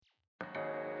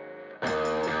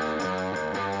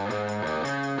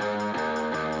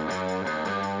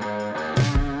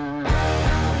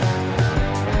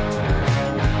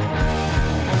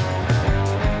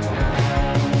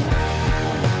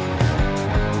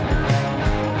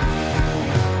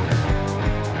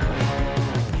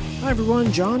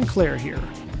everyone, John Clare here.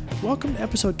 Welcome to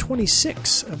episode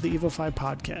 26 of the EvoFi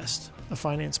podcast, a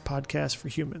finance podcast for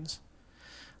humans.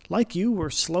 Like you, we're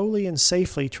slowly and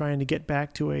safely trying to get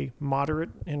back to a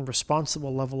moderate and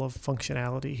responsible level of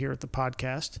functionality here at the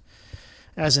podcast,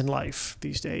 as in life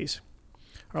these days.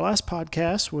 Our last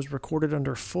podcast was recorded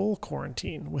under full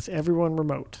quarantine with everyone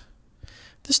remote.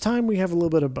 This time we have a little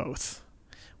bit of both.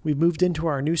 We've moved into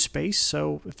our new space,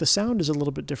 so if the sound is a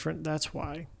little bit different, that's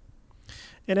why.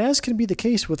 And as can be the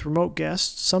case with remote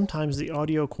guests, sometimes the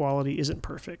audio quality isn't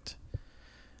perfect.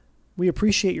 We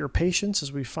appreciate your patience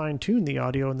as we fine-tune the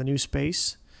audio in the new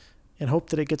space and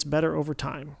hope that it gets better over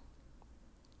time.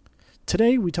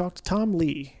 Today we talked to Tom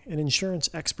Lee, an insurance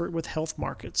expert with Health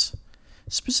Markets.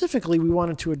 Specifically, we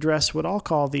wanted to address what I'll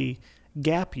call the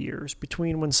gap years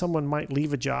between when someone might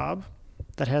leave a job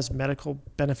that has medical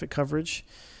benefit coverage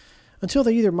until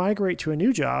they either migrate to a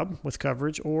new job with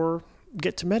coverage or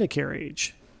get to Medicare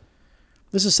age.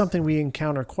 This is something we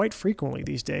encounter quite frequently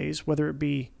these days, whether it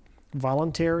be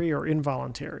voluntary or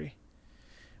involuntary.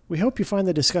 We hope you find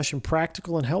the discussion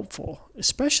practical and helpful,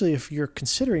 especially if you're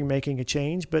considering making a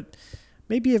change, but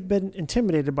maybe have been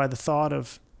intimidated by the thought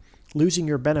of losing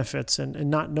your benefits and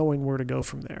not knowing where to go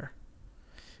from there.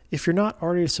 If you're not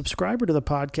already a subscriber to the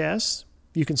podcast,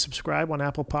 you can subscribe on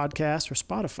Apple Podcasts or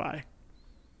Spotify.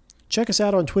 Check us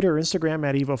out on Twitter or Instagram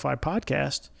at EvoFi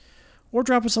Podcast, or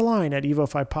drop us a line at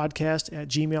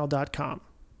evofipodcast@gmail.com.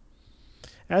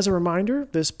 As a reminder,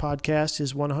 this podcast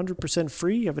is 100%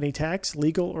 free of any tax,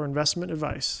 legal, or investment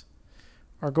advice.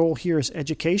 Our goal here is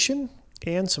education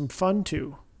and some fun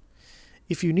too.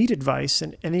 If you need advice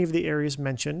in any of the areas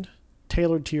mentioned,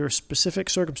 tailored to your specific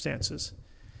circumstances,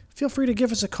 feel free to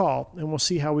give us a call and we'll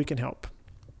see how we can help.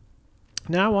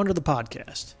 Now on to the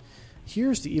podcast.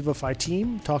 Here's the EvoFi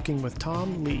team talking with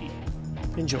Tom Lee.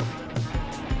 Enjoy.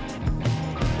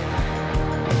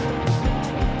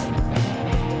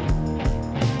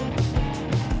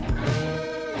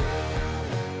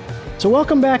 So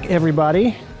welcome back,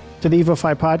 everybody, to the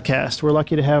EvoFi podcast. We're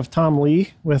lucky to have Tom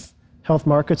Lee with Health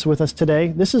Markets with us today.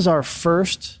 This is our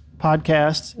first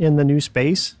podcast in the new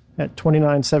space at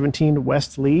 2917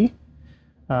 West Lee.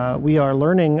 We are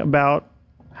learning about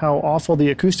how awful the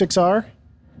acoustics are,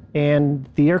 and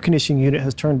the air conditioning unit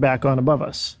has turned back on above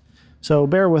us. So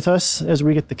bear with us as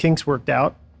we get the kinks worked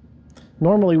out.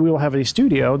 Normally we will have a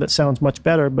studio that sounds much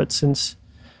better, but since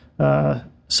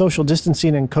social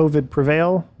distancing and COVID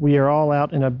prevail, we are all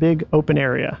out in a big open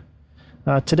area.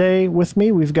 Today with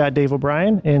me, we've got Dave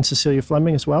O'Brien and Cecilia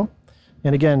Fleming as well.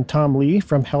 And again, Tom Lee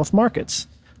from Health Markets.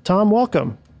 Tom,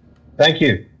 welcome. Thank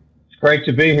you. It's great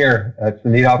to be here. It's a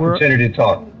neat opportunity to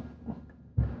talk.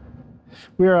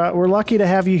 We're lucky to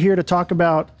have you here to talk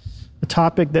about a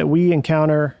topic that we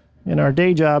encounter in our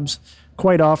day jobs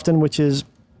quite often, which is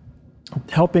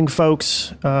helping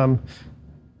folks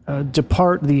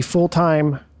depart the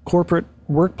full-time corporate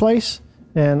workplace.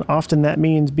 And often that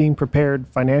means being prepared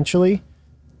financially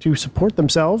to support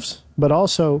themselves, but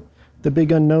also the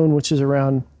big unknown, which is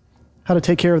around how to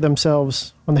take care of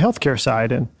themselves on the healthcare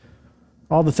side and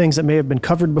all the things that may have been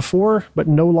covered before, but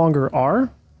no longer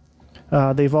are.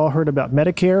 They've all heard about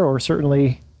Medicare, or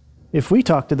certainly if we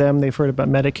talk to them, they've heard about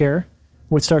Medicare,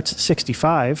 which starts at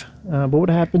 65. But what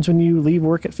happens when you leave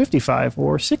work at 55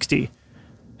 or 60?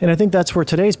 And I think that's where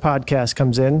today's podcast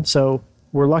comes in. So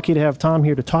we're lucky to have Tom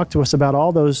here to talk to us about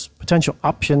all those potential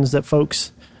options that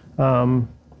folks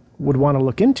would want to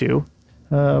look into.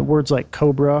 Words like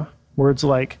COBRA, words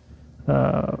like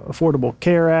Affordable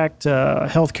Care Act,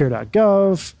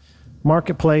 healthcare.gov,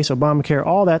 Marketplace, Obamacare,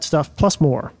 all that stuff, plus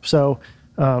more. So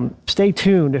stay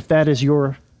tuned if that is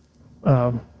your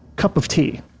cup of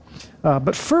tea.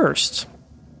 But first,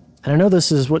 and I know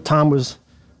this is what Tom was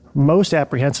most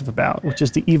apprehensive about, which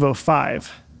is the Evo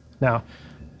 5. Now,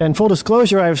 in full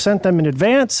disclosure, I've sent them in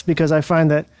advance because I find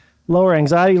that lower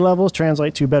anxiety levels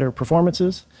translate to better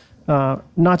performances.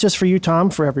 Not just for you, Tom,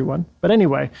 for everyone. But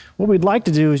anyway, what we'd like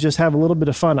to do is just have a little bit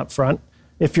of fun up front,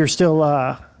 if you're still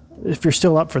up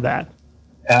for that.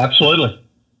 Absolutely.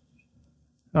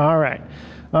 All right,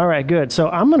 good. So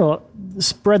I'm going to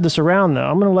spread this around, though.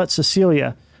 I'm going to let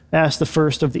Cecilia ask the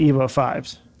first of the Evo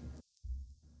 5s.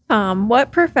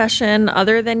 What profession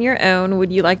other than your own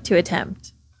would you like to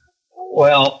attempt?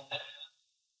 Well,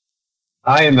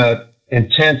 I am an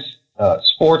intense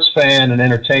sports fan and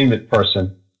entertainment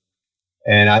person.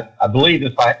 And I believe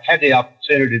if I had the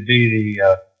opportunity to be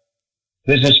the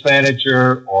business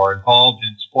manager or involved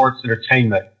in sports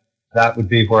entertainment, that would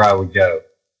be where I would go.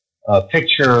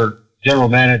 Picture general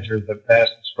manager of the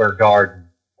Madison Square Garden,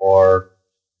 or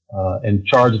in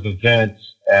charge of events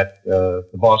at the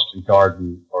Boston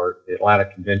Garden or Atlanta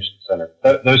Convention Center.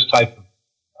 Those type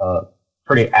of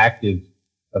pretty active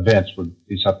events would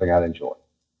be something I'd enjoy.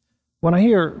 When I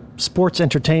hear sports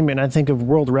entertainment, I think of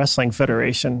World Wrestling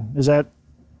Federation. Is that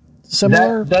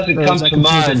similar? That doesn't come to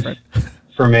mind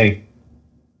for me.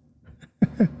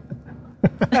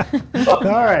 All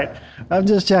right. I'm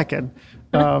just checking.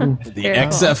 The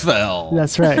XFL.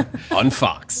 That's right. On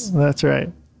Fox. That's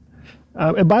right.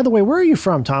 And by the way, where are you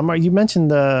from, Tom? You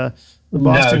mentioned the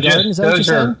Boston Garden. Is that what you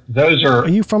said? Those are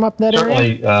you from up that area?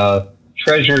 Certainly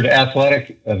treasured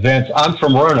athletic events. I'm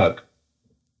from Roanoke.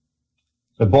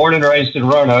 So born and raised in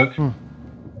Roanoke.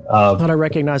 Thought I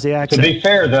recognized the accent. To be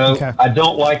fair, though, I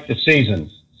don't like the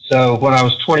seasons. So when I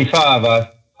was 25,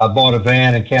 I bought a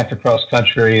van and camped across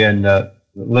country and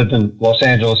lived in Los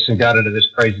Angeles and got into this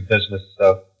crazy business.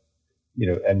 So,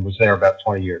 and was there about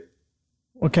 20 years.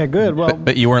 Okay, good. Well,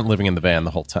 but you weren't living in the van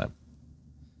the whole time.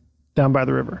 Down by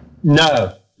the river.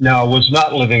 No, I was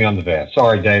not living on the van.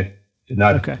 Sorry, Dave. Did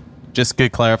not. Okay. Just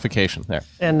good clarification there.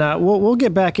 And we'll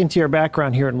get back into your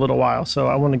background here in a little while. So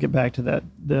I want to get back to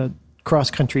the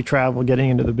cross-country travel, getting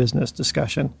into the business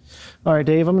discussion. All right,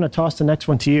 Dave, I'm going to toss the next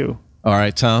one to you. All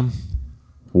right, Tom.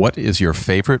 What is your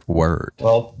favorite word?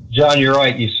 Well, John, you're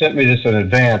right. You sent me this in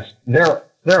advance. There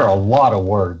are a lot of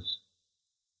words.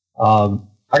 I'm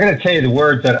going to tell you the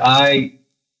word that I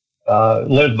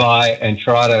live by and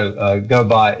try to go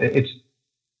by. It's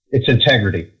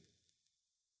integrity.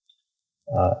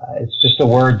 It's just a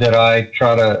word that I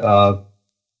try to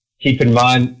keep in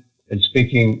mind in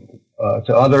speaking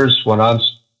to others when I'm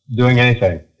doing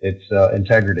anything. It's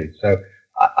integrity. So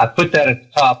I put that at the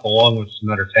top along with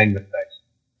some entertainment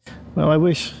things. Well, I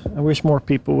wish more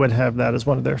people would have that as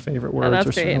one of their favorite words, that's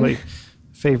or great. certainly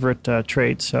favorite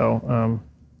traits. So,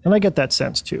 and I get that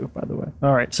sense too, by the way.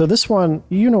 All right, so this one,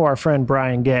 our friend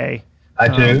Brian Gay. I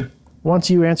do.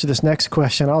 Once you answer this next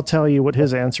question, I'll tell you what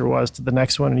his answer was to the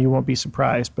next one, and you won't be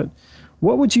surprised. But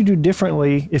what would you do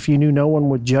differently if you knew no one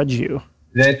would judge you?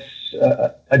 That's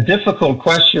a difficult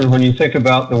question when you think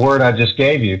about the word I just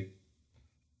gave you.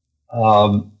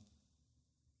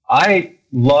 I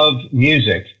love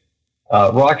music,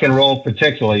 rock and roll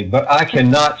particularly, but I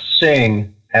cannot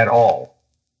sing at all.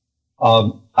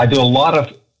 I do a lot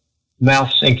of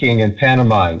mouth syncing and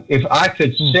pantomiming. If I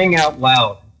could sing out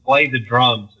loud, play the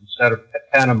drums instead of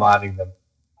pantomiming them,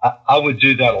 I would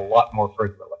do that a lot more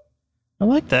frequently. I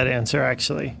like that answer,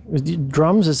 actually.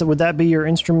 Drums, would that be your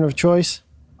instrument of choice?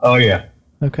 Oh, yeah.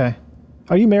 Okay.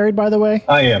 Are you married, by the way?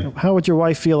 I am. How would your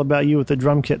wife feel about you with the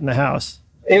drum kit in the house?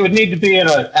 It would need to be in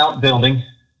an outbuilding,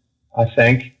 I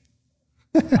think.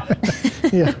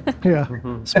 Yeah.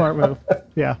 Smart move.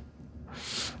 Yeah.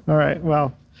 All right.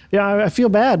 Well, yeah, I feel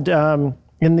bad.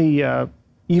 In the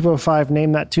Evo 5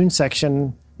 Name That Tune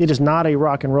section, it is not a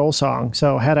rock and roll song.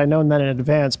 So had I known that in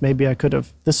advance, maybe I could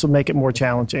have. This will make it more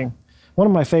challenging. One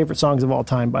of my favorite songs of all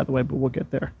time, by the way, but we'll get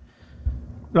there.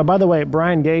 By the way,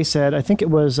 Brian Gay said, I think it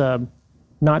was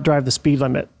not drive the speed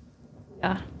limit.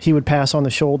 Yeah. He would pass on the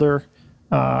shoulder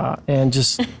and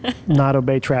just not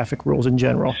obey traffic rules in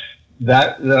general.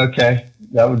 Okay.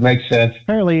 That would make sense.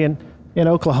 Apparently in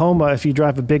Oklahoma, if you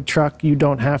drive a big truck, you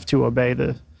don't have to obey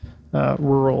the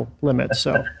rural limits.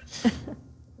 So,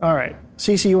 all right.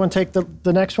 Cece, you want to take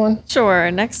the next one? Sure.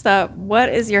 Next up, what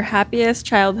is your happiest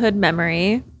childhood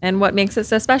memory and what makes it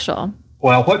so special?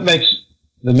 Well, what makes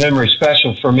the memory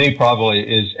special for me probably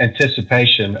is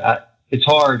anticipation. It's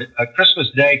hard.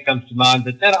 Christmas Day comes to mind,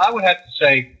 but then I would have to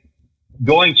say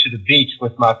going to the beach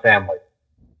with my family.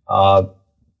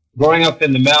 Growing up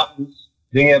in the mountains,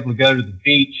 being able to go to the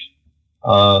beach,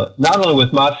 not only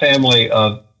with my family,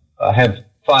 I have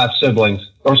 4 siblings,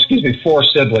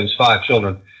 5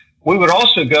 children. We would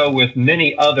also go with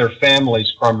many other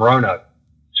families from Roanoke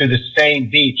to the same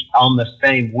beach on the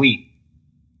same week.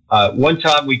 One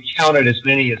time we counted as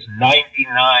many as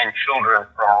 99 children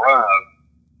from Roanoke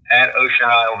at Ocean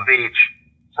Isle Beach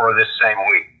for this same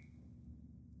week.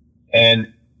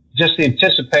 And just the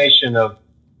anticipation of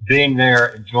being there,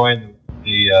 enjoying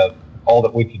the all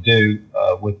that we could do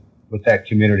with that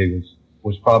community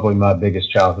was probably my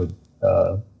biggest childhood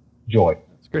joy.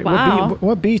 That's great. Wow.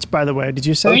 What beach, by the way, did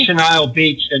you say? Ocean Isle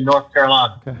Beach in North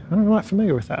Carolina. Okay. I'm not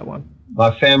familiar with that one.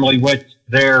 My family went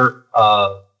there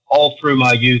all through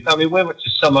my youth. I mean, we went to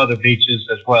some other beaches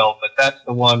as well, but that's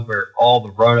the one where all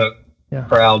the Roanoke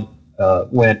crowd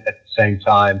went at the same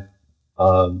time.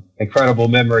 Incredible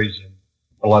memories.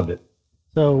 I loved it.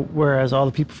 So whereas all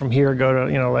the people from here go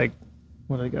to,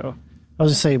 where do they go? I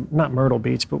was going to say not Myrtle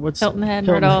Beach, but what's Hilton Head,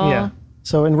 Myrtle. Yeah.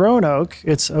 So in Roanoke,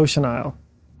 it's Ocean Isle.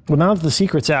 Well, now that the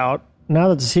secret's out,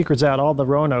 all the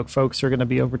Roanoke folks are going to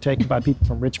be overtaken by people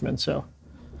from Richmond. So,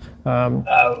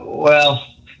 well,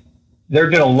 there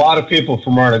have been a lot of people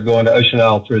from Myrna going to Ocean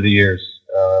Isle through the years.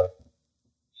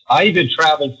 I even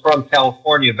traveled from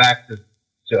California back to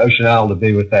Ocean Isle to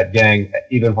be with that gang,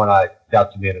 even when I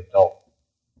got to be an adult.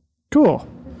 Cool.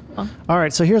 All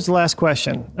right, so here's the last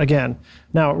question again.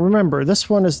 Now, remember, this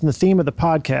one is the theme of the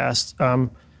podcast.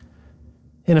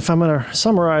 And if I'm going to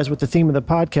summarize what the theme of the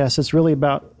podcast, it's really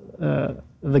about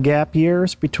the gap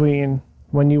years between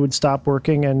when you would stop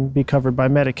working and be covered by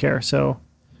Medicare. So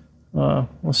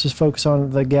let's just focus on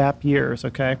the gap years,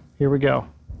 okay? Here we go.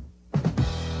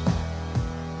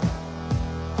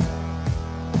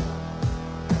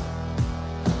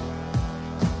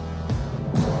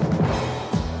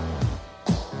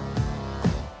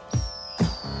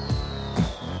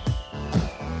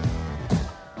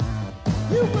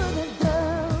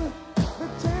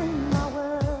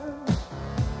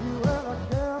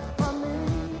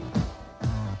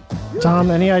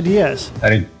 Tom, any ideas? I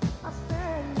didn't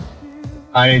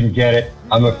get it.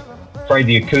 I'm afraid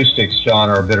the acoustics, John,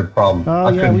 are a bit of a problem. Oh,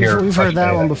 yeah, we've heard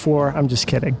that one before. I'm just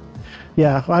kidding.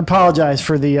 Yeah, I apologize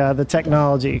for the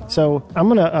technology. So I'm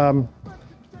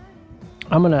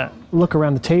gonna look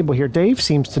around the table here. Dave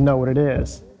seems to know what it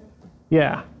is.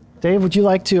 Yeah, Dave, would you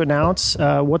like to announce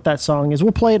what that song is?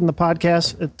 We'll play it in the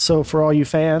podcast. So for all you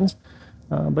fans.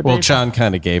 But well, Dave, John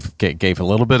kind of gave a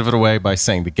little bit of it away by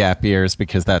saying the Gap Years,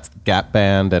 because that's the Gap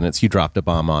Band, and it's "You Dropped a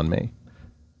Bomb on Me."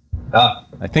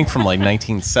 I think from like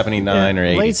 1979 or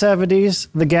 80. Late 70s.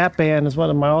 The Gap Band is one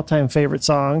of my all-time favorite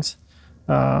songs.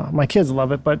 My kids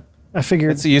love it, but I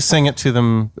figured... So you sing it to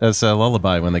them as a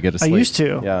lullaby when they get to sleep. I used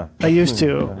to. Yeah. I used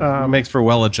to. It makes for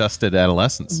well-adjusted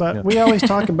adolescence. But we always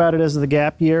talk about it as the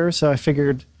Gap Year, so I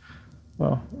figured,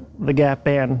 well, the Gap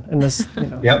Band in this,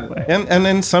 Yep. way. And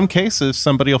in some cases,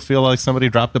 somebody will feel like somebody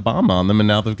dropped a bomb on them, and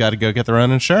now they've got to go get their own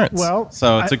insurance. Well,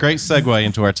 so it's a great segue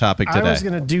into our topic today. I was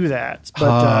going to do that,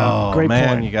 but great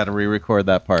point. You got to re-record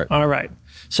that part. All right.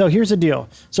 So here's the deal.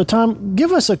 So Tom,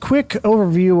 give us a quick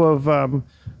overview of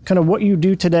kind of what you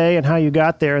do today and how you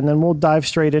got there, and then we'll dive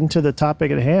straight into the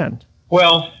topic at hand.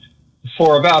 Well,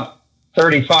 for about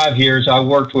 35 years, I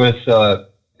worked with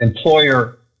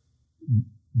employee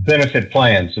benefit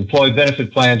plans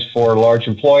for large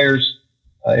employers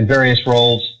in various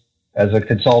roles. As a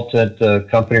consultant,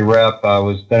 company rep, I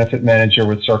was benefit manager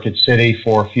with Circuit City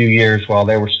for a few years while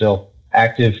they were still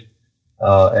active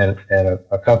and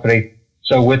a company.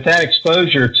 So with that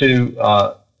exposure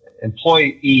to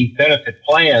employee benefit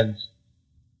plans,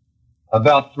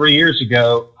 about 3 years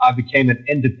ago, I became an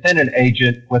independent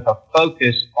agent with a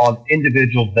focus on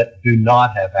individuals that do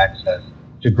not have access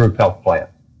to group health plans.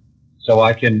 So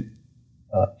I can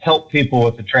help people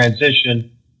with the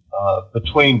transition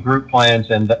between group plans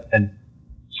and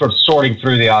sort of sorting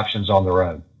through the options on their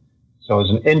own. So as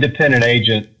an independent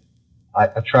agent, I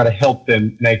try to help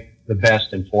them make the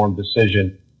best informed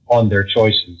decision on their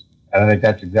choices. And I think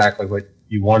that's exactly what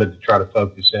you wanted to try to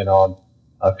focus in on,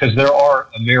 because there are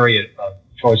a myriad of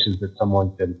choices that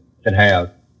someone can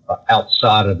have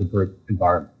outside of the group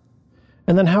environment.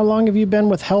 And then how long have you been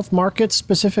with Health Markets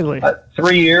specifically?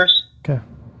 3 years. Okay.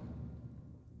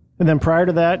 And then prior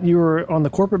to that, you were on the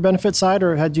corporate benefit side,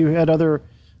 or had you had other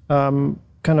kind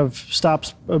of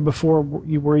stops before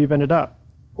where you've ended up?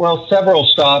 Well, several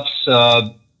stops.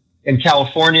 In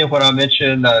California, what I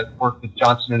mentioned, I worked with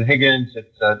Johnson & Higgins.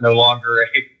 It's no longer a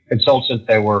consultant.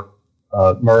 They were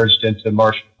merged into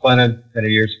Marsh McLennan many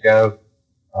years ago.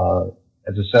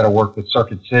 As I said, I worked with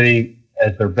Circuit City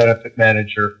as their benefit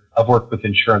manager. I've worked with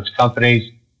insurance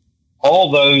companies.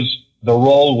 All those, the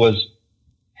role was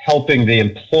helping the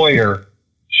employer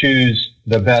choose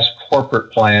the best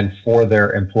corporate plan for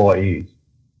their employees.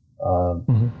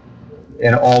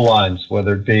 In all lines,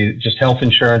 whether it be just health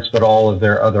insurance, but all of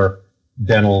their other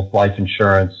dental, life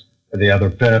insurance, or the other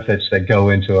benefits that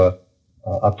go into a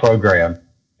program.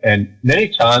 And many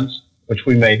times, which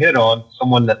we may hit on,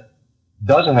 someone that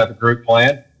doesn't have a group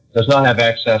plan does not have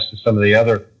access to some of the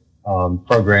other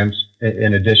programs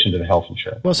in addition to the health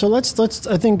insurance. Well, so let's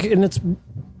I think, and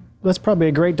that's probably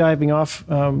a great diving off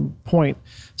point.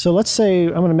 So let's say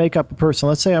I'm going to make up a person.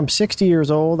 Let's say I'm 60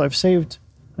 years old. I've saved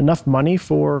enough money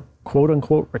for quote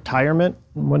unquote retirement,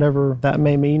 whatever that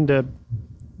may mean to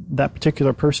that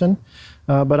particular person.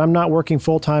 But I'm not working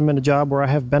full time in a job where I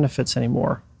have benefits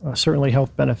anymore, certainly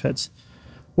health benefits.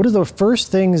 What are the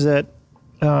first things that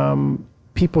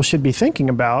people should be thinking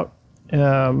about?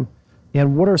 And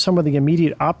what are some of the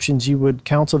immediate options you would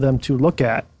counsel them to look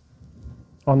at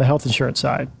on the health insurance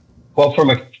side? Well, from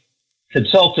a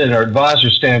consultant or advisor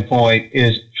standpoint,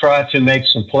 is try to make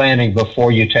some planning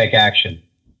before you take action,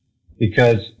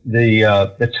 because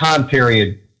the time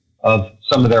period of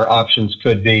some of their options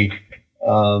could be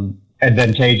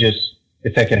advantageous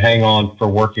if they can hang on for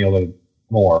working a little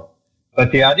more.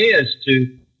 But the idea is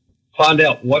to find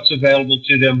out what's available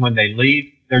to them when they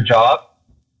leave their job.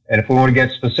 And if we want to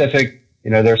get specific,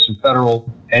 there's some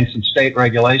federal and some state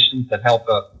regulations that help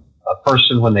a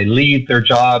person when they leave their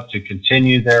job to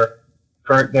continue their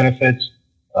current benefits.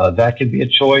 That could be a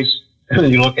choice.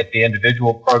 You look at the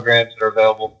individual programs that are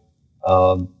available,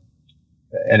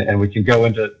 and we can go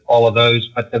into all of those.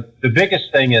 But the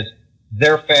biggest thing is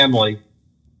their family.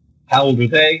 How old are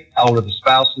they? How old are the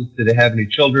spouses? Do they have any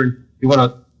children? You want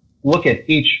to look at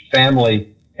each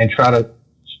family and try to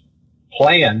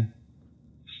plan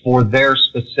for their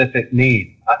specific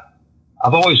need.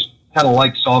 I've always kind of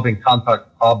liked solving complex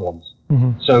problems.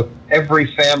 Mm-hmm. So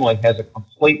every family has a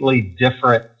completely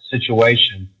different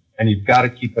situation, and you've got to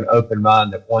keep an open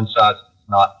mind that one size does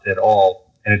not fit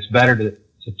all. And it's better to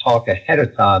talk ahead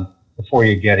of time before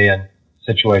you get in a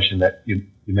situation that you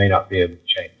may not be able to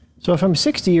change. So if I'm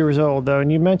 60 years old, though,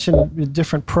 and you mentioned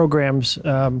different programs,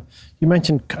 you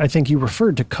mentioned, I think you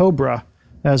referred to COBRA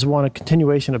as one, a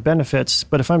continuation of benefits.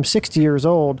 But if I'm 60 years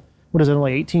old, what is it,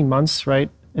 only 18 months, right?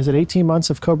 Is it 18 months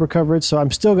of COBRA coverage? So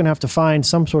I'm still going to have to find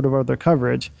some sort of other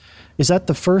coverage. Is that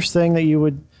the first thing that you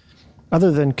would,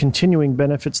 other than continuing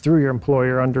benefits through your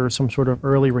employer under some sort of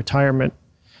early retirement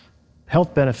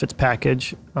health benefits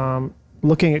package,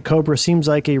 looking at COBRA seems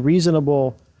like a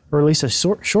reasonable, or at least a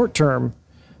short-term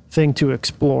thing to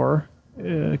explore,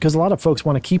 because a lot of folks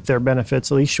want to keep their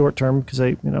benefits, at least short-term, because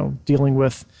they, dealing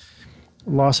with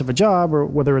loss of a job, or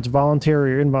whether it's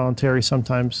voluntary or involuntary,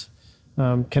 sometimes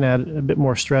can add a bit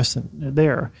more stress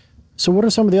there. So what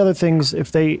are some of the other things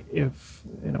if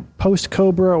post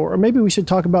COBRA, or maybe we should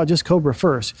talk about just COBRA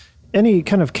first, any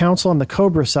kind of counsel on the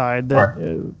COBRA side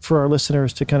that for our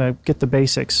listeners to kind of get the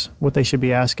basics, what they should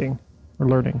be asking or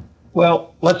learning?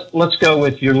 Well, let's go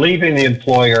with you're leaving the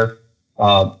employer.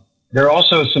 There are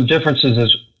also some differences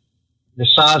as the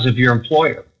size of your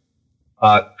employer.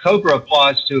 COBRA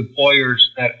applies to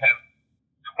employers that have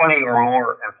 20 or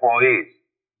more employees,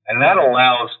 and that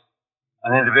allows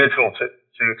an individual to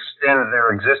extend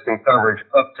their existing coverage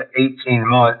up to 18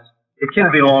 months. It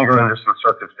can be longer under some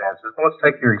circumstances. Let's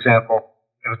take your example.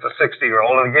 If it's a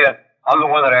 60-year-old, and again, I'm the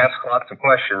one that asks lots of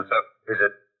questions. So is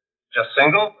it just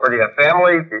single, or do you have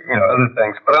family? Other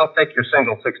things. But I'll take your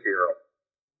single 60-year-old.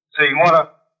 So you want to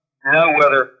know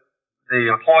whether the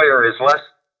employer is less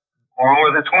or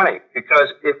more than 20,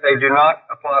 because if they do not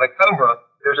apply to COBRA,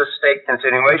 there's a state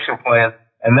continuation plan,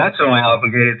 and that's only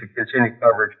obligated to continue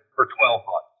coverage for 12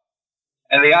 months.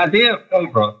 And the idea of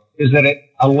COBRA is that it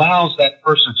allows that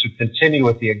person to continue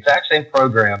with the exact same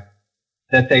program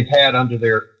that they've had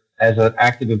as an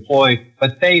active employee,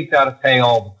 but they've got to pay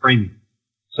all the premium.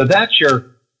 So that's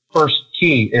your first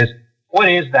key is, what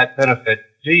is that benefit?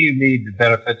 Do you need the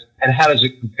benefits? And how does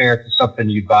it compare to something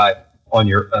you buy on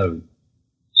your own?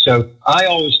 So I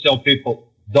always tell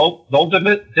people, don't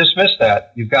dismiss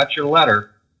that. You've got your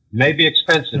letter. It may be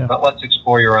expensive, but let's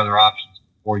explore your other options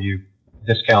before you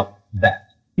discount that.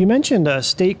 You mentioned a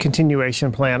state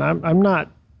continuation plan. I'm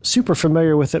not super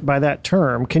familiar with it by that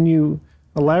term. Can you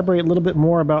elaborate a little bit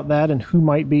more about that and who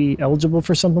might be eligible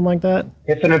for something like that?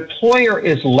 If an employer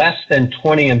is less than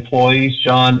 20 employees,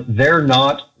 John, they're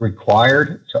not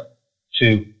required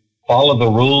to follow the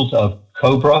rules of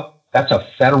COBRA. That's a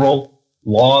federal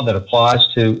law that applies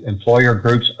to employer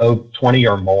groups of 20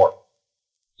 or more.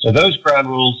 So those ground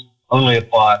rules only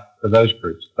apply for those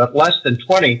groups. But less than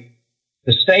 20,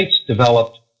 the states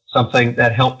developed something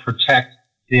that helped protect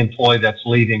the employee that's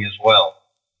leaving as well.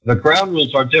 The ground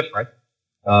rules are different.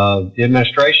 The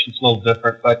administration's a little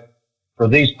different, but for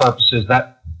these purposes,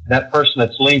 that person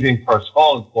that's leaving for a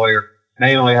small employer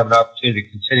may only have an opportunity to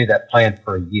continue that plan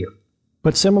for a year.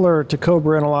 But similar to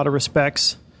COBRA in a lot of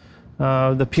respects,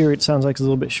 the period sounds like it's a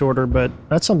little bit shorter, but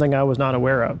that's something I was not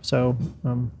aware of. So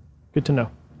good to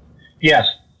know. Yes,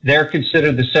 they're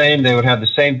considered the same. They would have the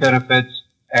same benefits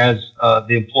as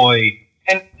the employee.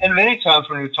 And many times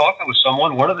when you're talking with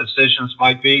someone, one of the decisions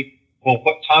might be, well,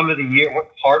 what time of the year,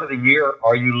 what part of the year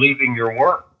are you leaving your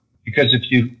work? Because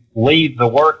if you leave the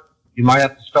work, you might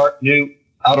have to start new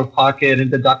out-of-pocket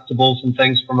and deductibles and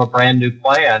things from a brand new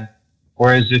plan.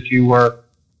 Whereas if you were,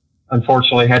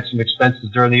 unfortunately, had some expenses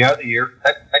during the other year,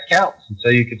 that counts. And so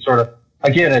you could sort of,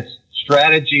 again, it's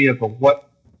strategy of what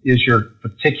is your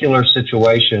particular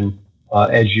situation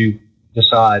as you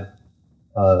decide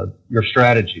your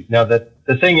strategy. Now,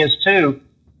 the thing is, too,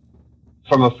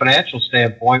 from a financial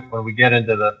standpoint, when we get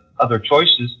into the other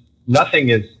choices, nothing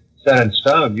is set in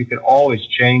stone. You can always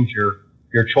change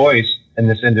your choice in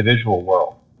this individual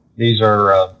world. These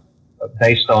are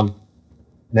based on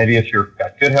maybe if you've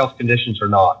got good health conditions or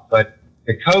not. But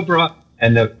the COBRA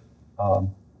and the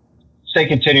state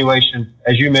continuation,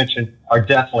 as you mentioned, are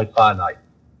definitely finite.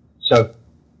 So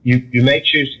you may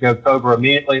choose to go COBRA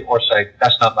immediately or say,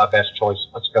 that's not my best choice.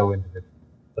 Let's go individual.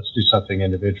 Let's do something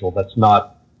individual that's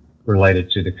not related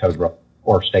to the COBRA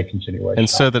or state continuation. And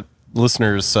so that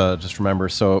listeners just remember,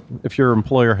 so if your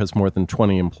employer has more than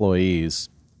 20 employees,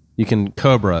 you can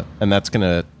COBRA, and that's going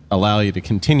to allow you to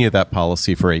continue that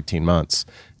policy for 18 months.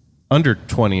 Under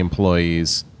 20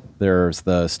 employees, there's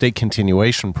the state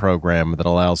continuation program that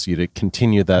allows you to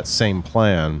continue that same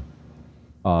plan.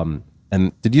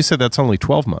 And did you say that's only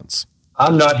 12 months?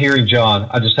 I'm not hearing John.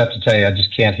 I just have to tell you, I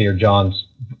just can't hear John's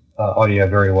audio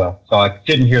very well. So I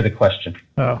didn't hear the question.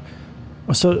 Oh,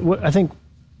 so I think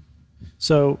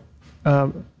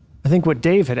what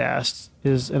Dave had asked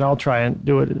is, and I'll try and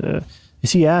do it,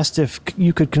 is he asked if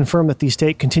you could confirm that the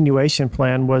state continuation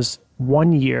plan was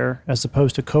 1 year as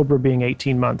opposed to COBRA being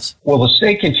 18 months. Well, the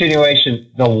state continuation,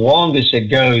 the longest it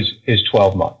goes is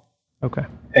 12 months. Okay.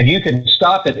 And you can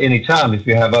stop at any time if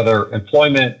you have other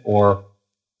employment or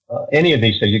any of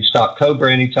these things. You can stop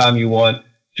COBRA anytime you want.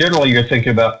 Generally, you're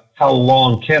thinking about how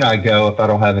long can I go if I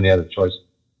don't have any other choice.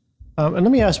 And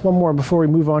let me ask one more before we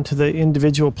move on to the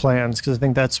individual plans, because I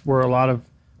think that's where a lot of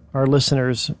our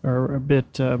listeners are a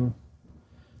bit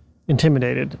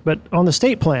intimidated. But on the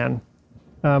state plan,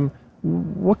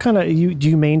 what kind of do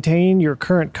you maintain your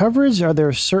current coverage? Are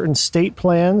there certain state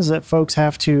plans that folks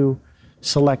have to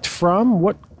select from?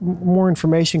 What more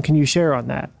information can you share on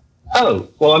that? Oh,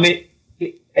 well, I mean,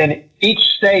 and each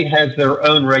state has their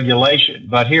own regulation,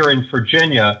 but here in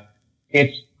Virginia,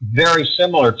 it's very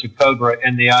similar to COBRA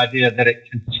in the idea that it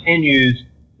continues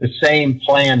the same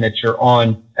plan that you're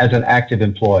on as an active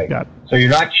employee. Got it. So you're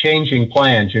not changing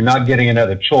plans. You're not getting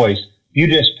another choice. You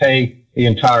just pay the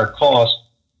entire cost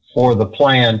for the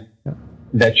plan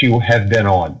that you have been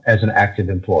on as an active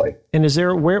employee. And is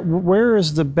there where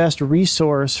is the best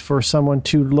resource for someone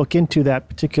to look into that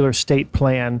particular state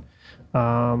plan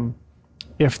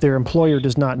if their employer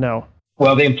does not know?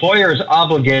 Well, the employer is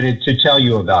obligated to tell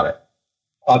you about it.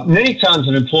 Many times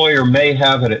an employer may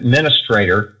have an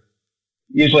administrator.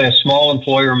 Usually a small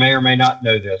employer may or may not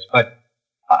know this, but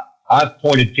I've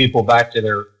pointed people back to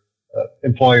their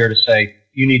employer to say,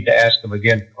 you need to ask them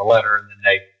again for a letter, and then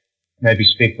they maybe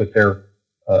speak with their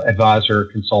advisor or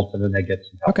consultant, and they get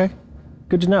some help. Okay,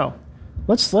 good to know.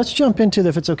 Let's jump into,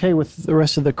 if it's okay with the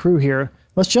rest of the crew here,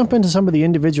 let's jump into some of the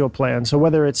individual plans. So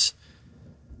whether it's,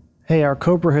 hey, our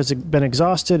COBRA has been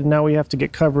exhausted and now we have to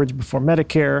get coverage before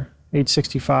Medicare, age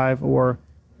 65, or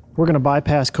we're going to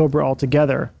bypass COBRA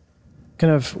altogether,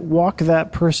 kind of walk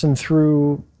that person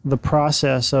through the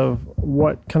process of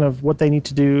what they need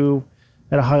to do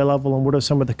at a high level and what are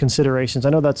some of the considerations. I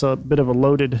know that's a bit of a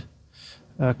loaded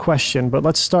question, but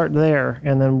let's start there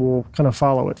and then we'll kind of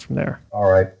follow it from there.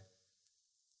 All right.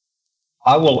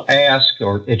 I will ask,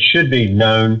 or it should be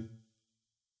known,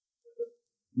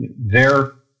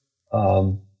 their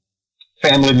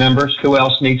family members, who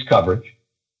else needs coverage,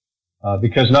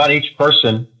 because not each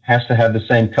person has to have the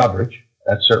same coverage.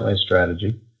 That's certainly a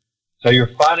strategy. So you're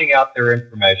finding out their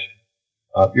information.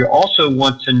 You also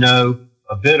want to know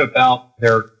a bit about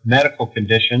their medical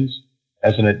conditions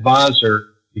as an advisor,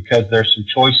 because there's some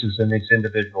choices in these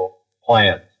individual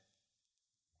plans.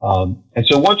 And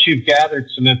so once you've gathered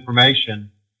some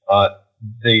information,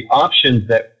 the options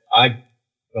that I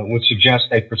would suggest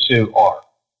they pursue are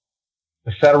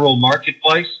the federal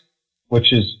marketplace,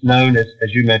 which is known as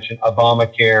you mentioned,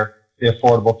 Obamacare, the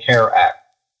Affordable Care Act.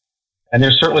 And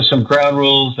there's certainly some ground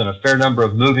rules and a fair number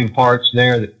of moving parts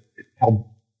there that help,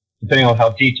 depending on how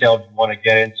detailed you want to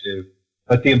get into.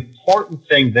 But the important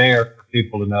thing there for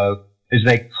people to know is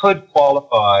they could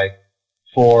qualify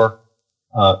for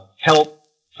help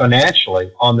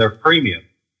financially on their premium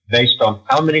based on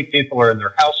how many people are in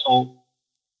their household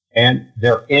and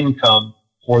their income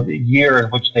for the year in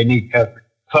which they need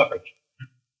coverage.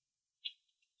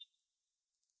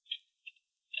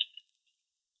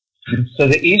 So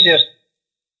the easiest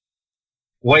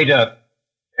way to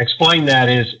explain that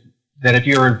is that if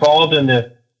you're involved in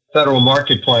the federal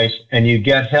marketplace and you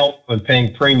get help when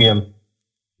paying premium,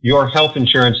 your health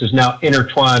insurance is now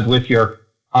intertwined with your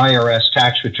IRS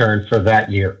tax return for that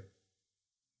year.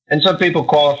 And some people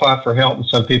qualify for help and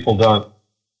some people don't.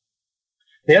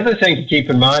 The other thing to keep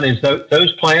in mind is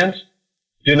those plans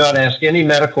do not ask any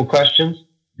medical questions.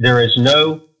 There is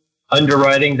no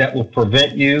underwriting that will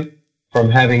prevent you from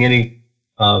having any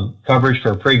coverage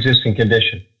for a pre-existing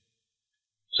condition.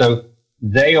 So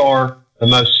they are the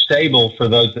most stable for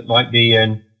those that might be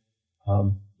in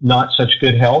not such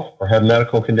good health or have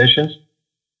medical conditions.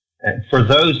 And for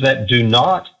those that do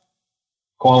not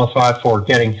qualify for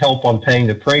getting help on paying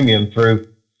the premium through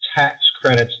tax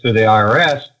credits through the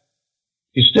IRS,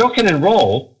 you still can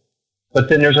enroll, but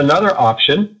then there's another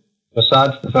option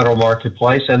besides the federal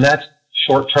marketplace, and that's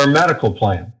short-term medical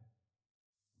plan.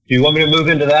 Do you want me to move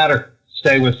into that or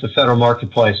stay with the federal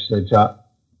marketplace, John?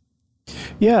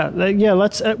 Yeah.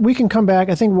 Let's. We can come back.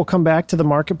 I think we'll come back to the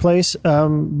marketplace,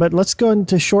 but let's go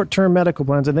into short-term medical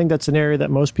plans. I think that's an area that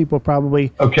most people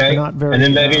probably are not very. And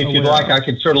then maybe if you'd like, I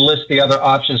can sort of list the other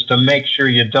options to make sure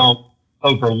you don't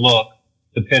overlook,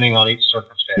 depending on each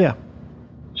circumstance. Yeah.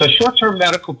 So short-term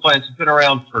medical plans have been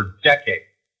around for decades.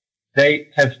 They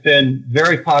have been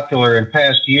very popular in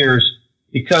past years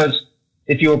because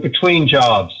if you were between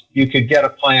jobs, you could get a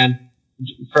plan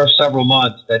for several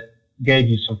months that gave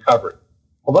you some coverage.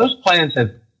 Well, those plans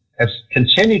have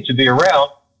continued to be around.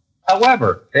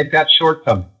 However, they've got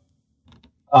shortcomings,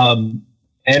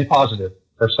 and positive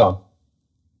for some.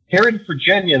 Here in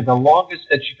Virginia, the longest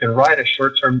that you can write a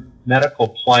short-term medical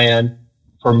plan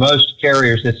for most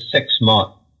carriers is 6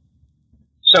 months.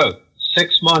 So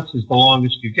 6 months is the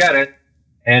longest you get it.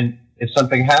 And if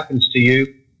something happens to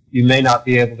you, you may not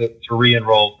be able to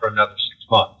re-enroll for another 6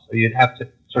 months. So you'd have to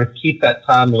sort of keep that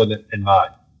time limit in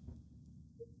mind.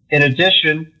 In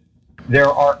addition, there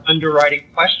are underwriting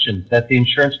questions that the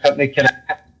insurance company can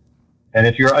ask. And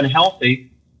if you're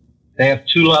unhealthy, they have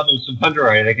 2 levels of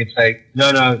underwriting. They can say,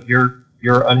 no, you're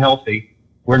unhealthy.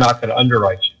 We're not going to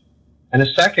underwrite you. And the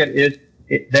second is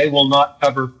they will not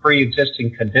cover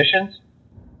pre-existing conditions.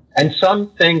 And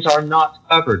some things are not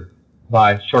covered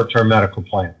by short-term medical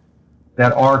plans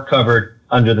that are covered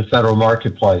under the federal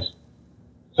marketplace.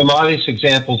 Some obvious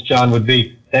examples, John, would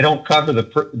be they don't cover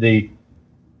the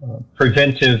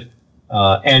preventive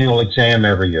annual exam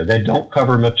every year. They don't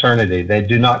cover maternity. They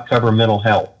do not cover mental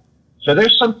health. So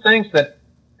there's some things that,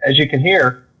 as you can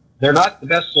hear, they're not the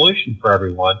best solution for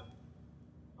everyone.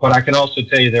 But I can also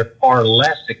tell you they're far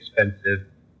less expensive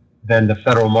than the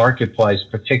federal marketplace,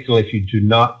 particularly if you do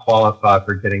not qualify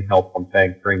for getting help on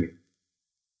paying premium.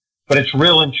 But it's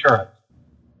real insurance.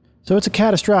 So it's a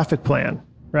catastrophic plan,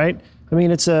 right? I mean,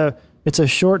 it's a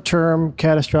short-term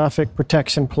catastrophic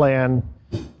protection plan.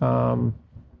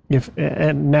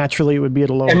 And naturally it would be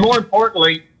at a lower. And more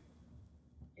importantly,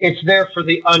 it's there for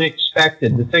the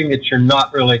unexpected, the thing that you're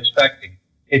not really expecting.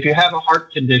 If you have a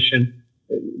heart condition,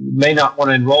 you may not want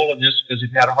to enroll in this because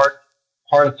if you had a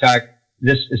heart attack,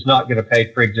 this is not going to pay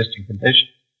pre-existing conditions.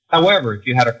 However, if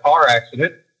you had a car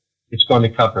accident, it's going to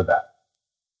cover that.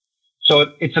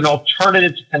 So it's an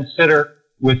alternative to consider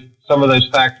with some of those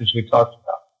factors we talked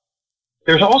about.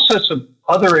 There's also some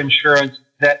other insurance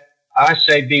that I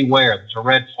say beware. There's a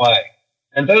red flag.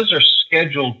 And those are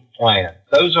scheduled plans.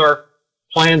 Those are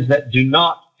plans that do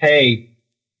not pay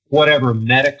whatever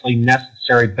medically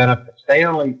necessary benefits. They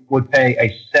only would pay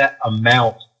a set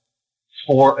amount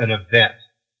for an event.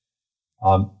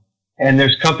 And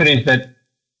there's companies that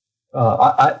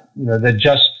that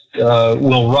just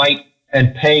will write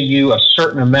and pay you a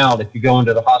certain amount if you go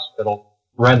into the hospital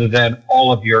rather than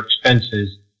all of your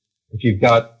expenses if you've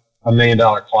got $1 million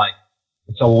claim.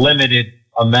 It's a limited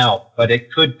amount, but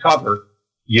it could cover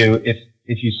you if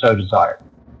you so desire.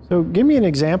 So give me an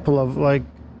example of like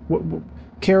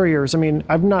carriers. I mean,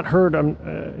 I've not heard, I'm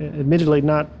admittedly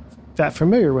not that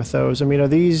familiar with those. I mean, are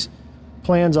these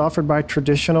plans offered by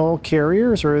traditional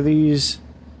carriers, or is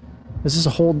this a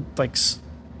whole like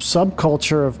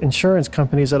subculture of insurance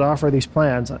companies that offer these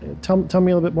plans? Tell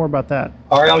me a little bit more about that.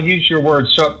 All right, I'll use your word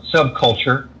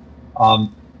subculture.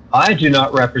 I do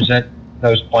not represent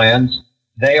those plans.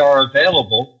 They are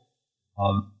available.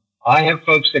 I have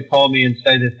folks that call me and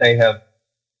say that they have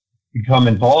become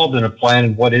involved in a plan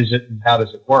and what is it and how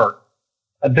does it work.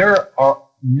 There are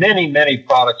many, many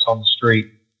products on the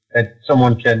street that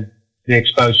someone can be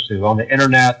exposed to on the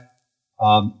internet.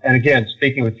 And again,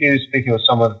 speaking with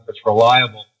someone that's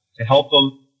reliable to help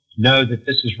them know that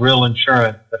this is real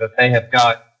insurance, that if they have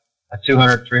got a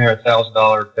 $200,000,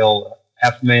 $300,000 bill,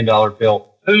 $500,000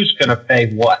 bill, who's going to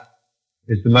pay what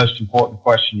is the most important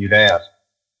question you'd ask.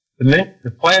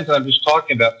 The plans I'm just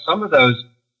talking about, some of those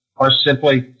are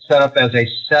simply set up as a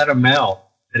set amount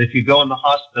that if you go in the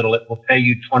hospital, it will pay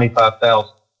you $25,000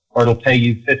 or it'll pay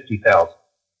you $50,000. If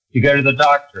you go to the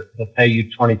doctor, it'll pay you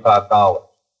 $25.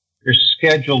 There's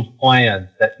scheduled plans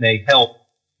that may help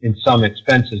in some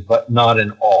expenses, but not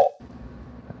in all.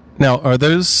 Now, are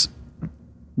those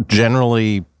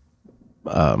generally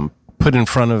put in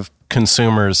front of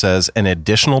consumers as an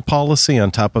additional policy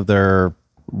on top of their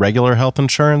regular health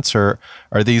insurance, or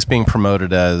are these being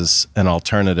promoted as an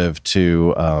alternative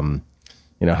to,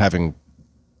 having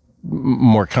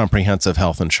more comprehensive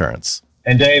health insurance?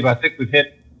 And Dave, I think we've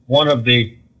hit one of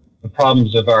the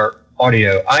problems of our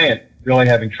audio. I really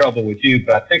having trouble with you,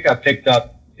 but I think I picked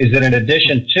up, is that in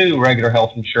addition to regular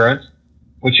health insurance,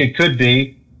 which it could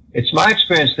be, it's my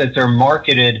experience that they're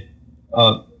marketed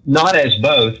not as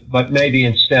both, but maybe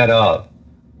instead of.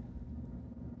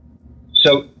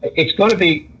 So it's going to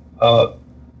be,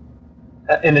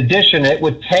 in addition, it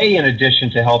would pay in addition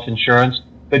to health insurance,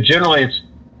 but generally it's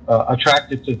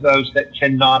attractive to those that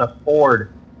cannot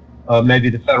afford maybe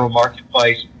the federal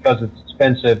marketplace because it's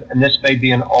expensive. And this may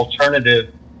be an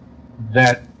alternative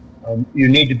that you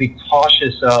need to be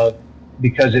cautious of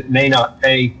because it may not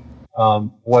pay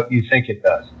what you think it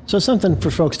does. So something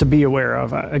for folks to be aware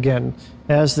of, again,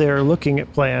 as they're looking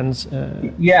at plans.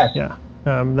 Yes. Yeah.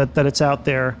 That it's out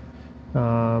there.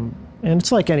 And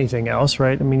it's like anything else,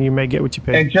 right? I mean, you may get what you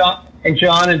pay. And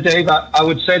John and Dave, I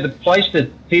would say the place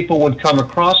that people would come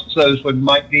across those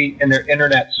might be in their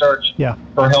internet search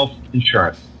for health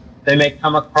insurance. They may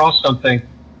come across something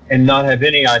and not have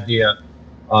any idea.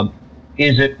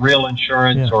 Is it real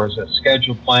insurance or is it a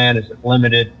scheduled plan? Is it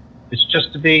limited? It's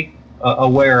just to be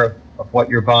aware of what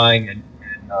you're buying and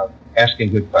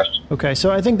asking good questions. Okay,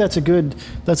 so I think that's a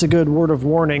good word of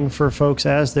warning for folks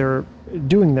as they're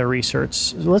doing their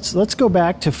research. Let's go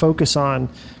back to focus on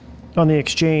the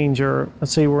exchange, or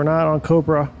let's say we're not on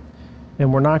COBRA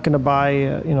and we're not going to buy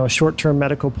a short-term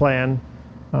medical plan.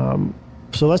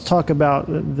 So let's talk about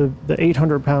the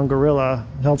 800-pound gorilla,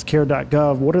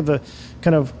 healthcare.gov. What are the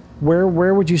kind of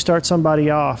where would you start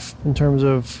somebody off in terms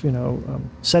of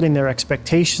setting their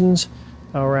expectations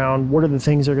around what are the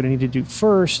things they're going to need to do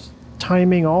first,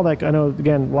 timing, all that? I know,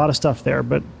 again, a lot of stuff there,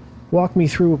 but walk me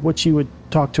through what you would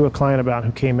talk to a client about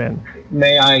who came in.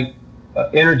 May I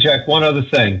interject one other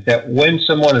thing, that when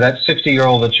someone, that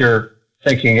 60-year-old that you're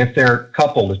thinking, if they're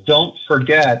coupled, don't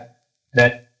forget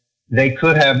that they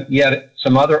could have yet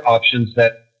some other options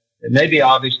that may be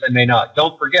obvious, they may not.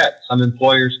 Don't forget, some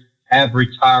employers have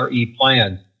retiree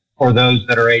plans for those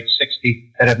that are age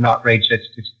 60 that have not reached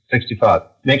 65.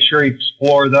 Make sure you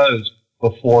explore those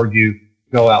before you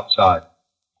go outside.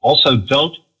 Also,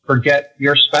 don't forget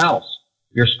your spouse.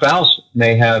 Your spouse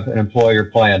may have an employer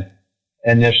plan,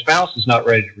 and their spouse is not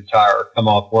ready to retire or come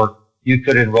off work. You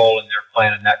could enroll in their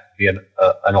plan, and that could be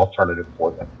an alternative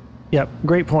for them. Yep,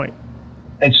 great point.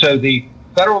 And so the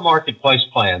federal marketplace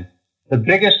plan, the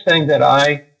biggest thing that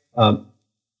I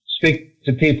speak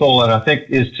to people, and I think,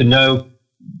 is to know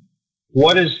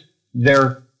what is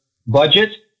their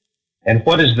budget and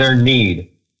what is their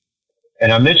need.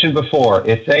 And I mentioned before,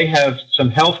 if they have some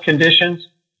health conditions,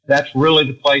 that's really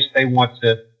the place they want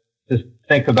to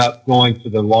think about going for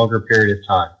the longer period of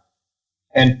time.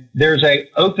 And there's a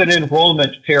open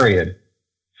enrollment period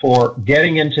for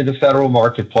getting into the federal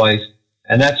marketplace,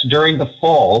 and that's during the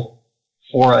fall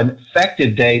for an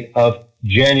effective date of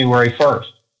January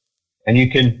 1st. And you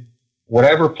can,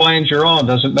 whatever plans you're on,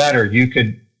 doesn't matter. You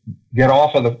could get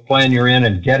off of the plan you're in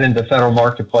and get into the federal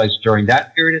marketplace during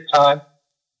that period of time,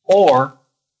 or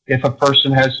if a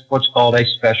person has what's called a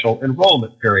special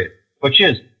enrollment period, which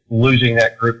is losing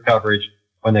that group coverage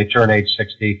when they turn age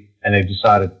 60 and they've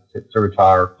decided to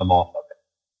retire or come off of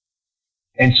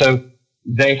it. And so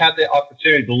they have the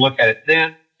opportunity to look at it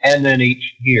then and then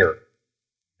each year.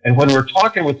 And when we're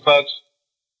talking with folks,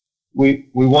 we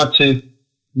want to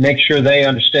make sure they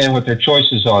understand what their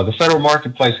choices are. The federal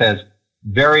marketplace has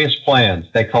various plans.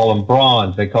 They call them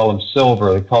bronze, they call them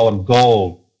silver, they call them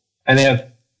gold, and they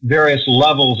have various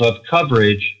levels of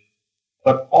coverage,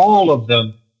 but all of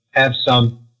them have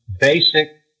some basic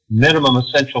minimum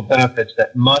essential benefits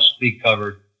that must be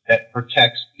covered that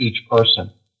protects each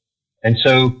person. And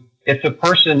so if the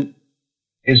person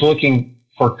is looking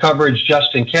for coverage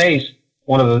just in case,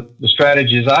 one of the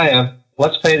strategies I have,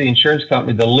 let's pay the insurance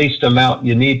company the least amount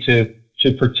you need to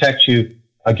protect you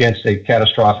against a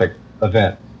catastrophic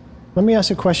event. Let me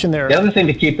ask a question there. The other thing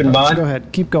to keep in mind... Go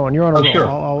ahead. Keep going. You're on a roll. Sure.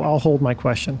 I'll hold my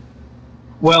question.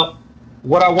 Well,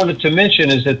 what I wanted to mention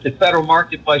is that the federal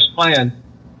marketplace plan,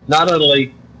 not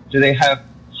only do they have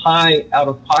high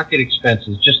out-of-pocket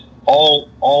expenses, just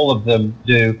all of them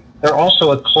do, they're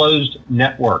also a closed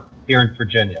network here in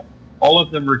Virginia. All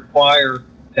of them require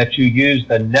that you use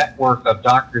the network of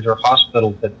doctors or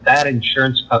hospitals that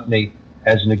insurance company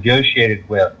has negotiated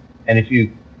with. And if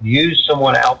you use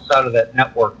someone outside of that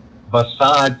network,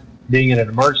 besides being in an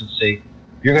emergency,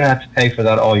 you're going to have to pay for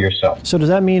that all yourself. So does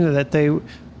that mean that they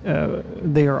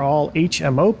are all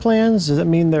HMO plans? Does that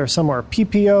mean some are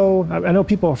PPO? I know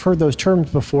people have heard those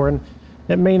terms before, and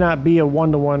it may not be a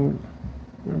one-to-one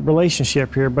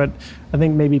relationship here, but I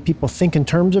think maybe people think in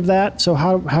terms of that. So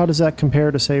how does that compare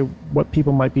to, say, what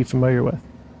people might be familiar with?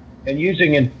 And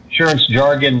using insurance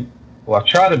jargon, well, I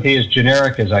try to be as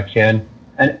generic as I can,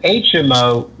 An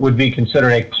HMO would be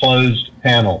considered a closed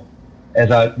panel,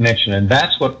 as I mentioned, and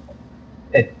that's what,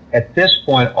 at this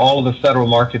point, all of the federal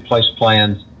marketplace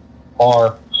plans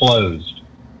are closed,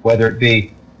 whether it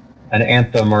be an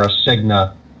Anthem or a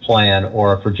Cigna plan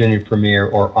or a Virginia Premier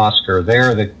or Oscar.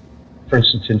 For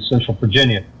instance, in Central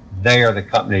Virginia, they are the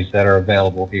companies that are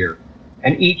available here.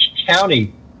 And each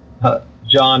county,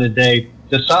 John and Dave,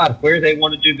 decide where they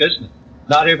want to do business.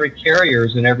 Not every carrier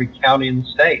is in every county in the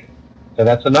state. So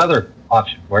that's another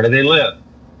option. Where do they live?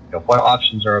 What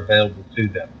options are available to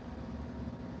them?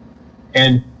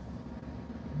 And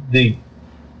the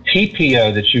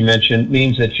PPO that you mentioned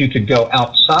means that you could go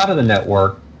outside of the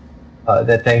network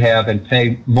that they have and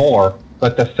pay more,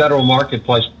 but the federal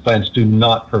marketplace plans do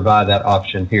not provide that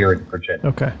option here in Virginia.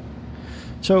 Okay.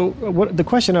 So the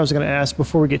question I was going to ask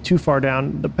before we get too far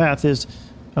down the path is,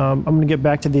 I'm going to get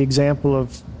back to the example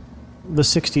of the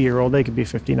 60-year-old. They could be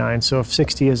 59. So if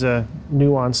 60 is a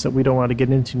nuance that we don't want to get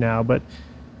into now, but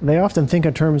they often think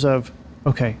in terms of,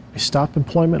 okay, I stop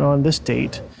employment on this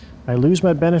date. I lose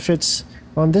my benefits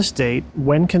on this date.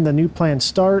 When can the new plan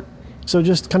start? So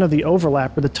just kind of the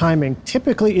overlap or the timing.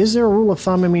 Typically, is there a rule of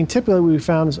thumb? I mean, typically we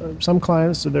found some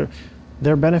clients,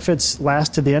 their benefits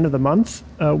last to the end of the month,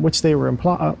 which they were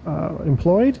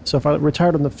employed. So if I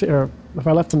retired if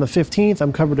I left on the 15th,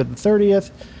 I'm covered at the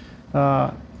 30th.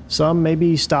 Some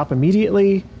maybe stop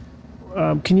immediately.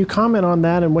 Can you comment on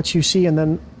that and what you see? And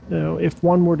then, if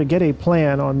one were to get a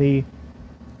plan on the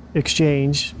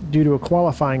exchange due to a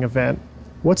qualifying event,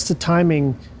 what's the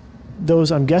timing?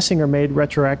 Those, I'm guessing, are made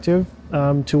retroactive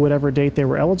to whatever date they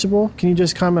were eligible. Can you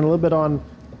just comment a little bit on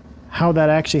how that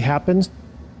actually happens?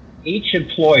 Each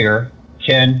employer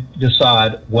can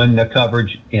decide when the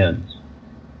coverage ends.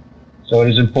 So it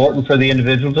is important for the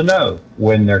individual to know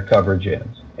when their coverage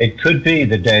ends. It could be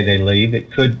the day they leave.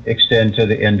 It could extend to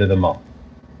the end of the month.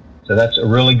 So that's a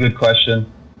really good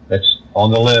question that's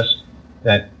on the list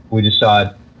that we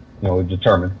decide, we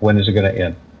determine when is it going to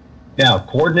end. Now,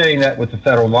 coordinating that with the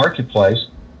federal marketplace,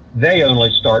 they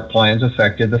only start plans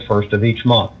effective the first of each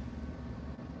month.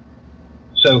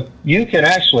 So you can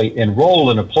actually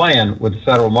enroll in a plan with the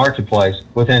federal marketplace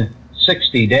within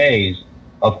 60 days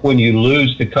of when you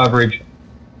lose the coverage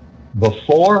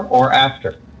before or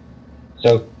after.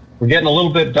 So we're getting a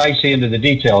little bit dicey into the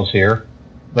details here,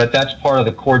 but that's part of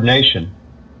the coordination.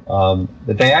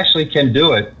 That they actually can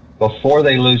do it before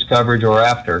they lose coverage or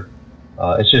after.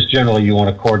 It's just generally you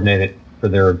want to coordinate it for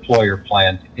their employer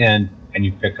plan to end, and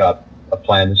you pick up a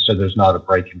plan so there's not a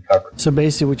break in coverage. So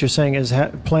basically what you're saying is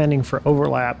planning for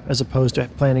overlap as opposed to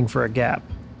planning for a gap,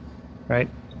 right?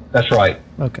 That's right.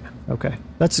 Okay.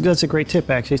 That's a great tip,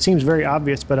 actually. It seems very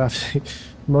obvious, but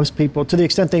most people, to the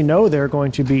extent they know they're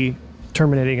going to be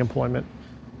terminating employment,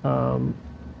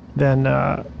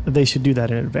 then they should do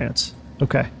that in advance.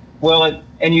 Okay. Well,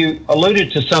 and you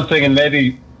alluded to something, and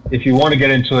maybe if you want to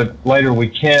get into it later, we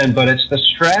can, but it's the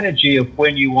strategy of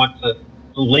when you want to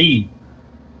leave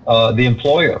the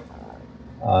employer.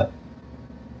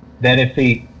 That if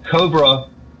the COBRA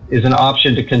is an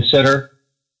option to consider,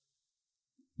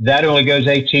 that only goes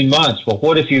 18 months. Well,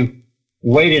 what if you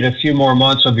waited a few more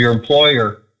months of your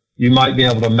employer? You might be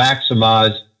able to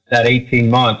maximize that 18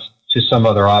 months to some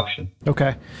other option.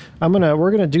 Okay.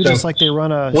 We're gonna do this like they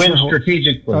run a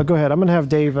strategically. Go ahead. I'm gonna have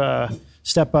Dave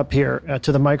step up here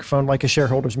to the microphone like a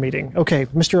shareholders meeting. Okay,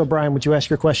 Mr. O'Brien, would you ask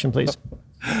your question, please?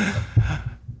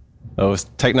 Oh,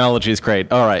 technology is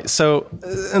great. All right. So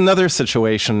another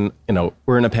situation,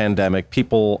 we're in a pandemic.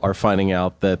 People are finding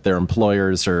out that their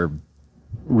employers are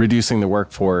reducing the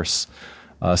workforce.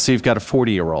 So you've got a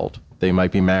 40-year-old. They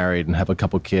might be married and have a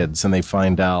couple kids, and they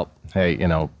find out, hey,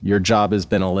 your job has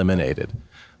been eliminated.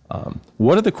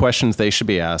 What are the questions they should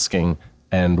be asking,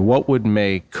 and what would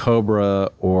make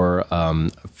COBRA or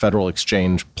Federal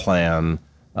Exchange Plan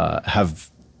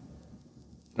have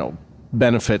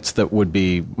benefits that would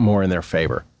be more in their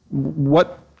favor?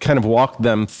 What kind of walk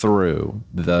them through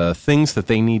the things that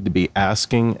they need to be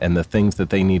asking and the things that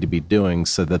they need to be doing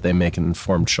so that they make an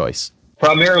informed choice?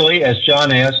 Primarily, as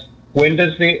John asked, when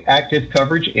does the active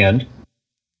coverage end?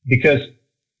 Because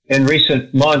in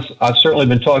recent months, I've certainly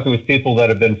been talking with people that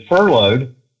have been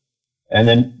furloughed and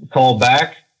then called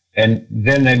back, and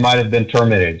then they might have been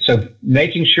terminated. So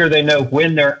making sure they know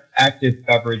when their active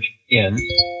coverage ends,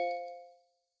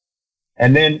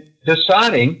 and then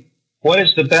deciding what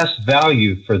is the best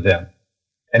value for them.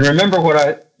 And remember what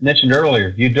I mentioned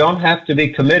earlier, you don't have to be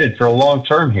committed for a long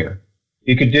term here.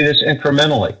 You could do this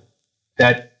incrementally.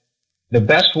 That the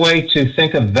best way to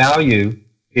think of value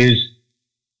is,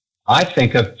 I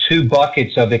think of two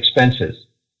buckets of expenses.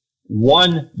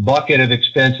 One bucket of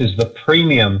expense is the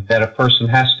premium that a person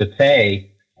has to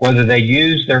pay whether they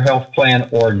use their health plan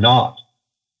or not,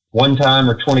 one time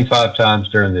or 25 times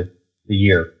during the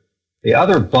year. The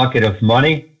other bucket of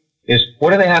money is,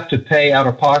 what do they have to pay out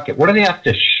of pocket? What do they have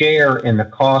to share in the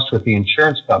cost with the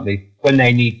insurance company when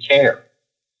they need care?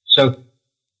 So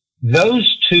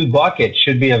those two buckets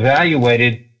should be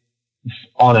evaluated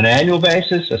on an annual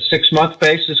basis, a 6-month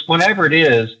basis, whenever it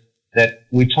is that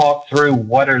we talk through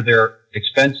what are their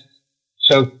expenses.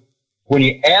 So when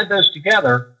you add those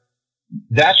together,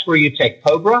 that's where you take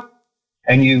COBRA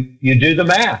and you do the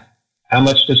math. How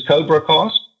much does COBRA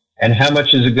cost? And how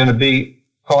much is it going to be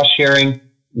cost sharing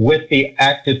with the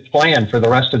active plan for the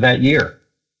rest of that year?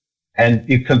 And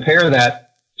you compare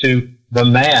that to the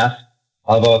math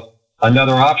of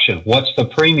another option. What's the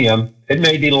premium? It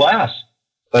may be less,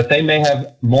 but they may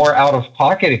have more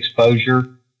out-of-pocket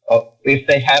exposure if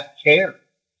they have care.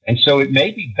 And so it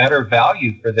may be better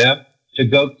value for them to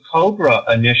go COBRA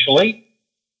initially,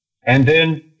 and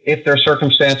then if their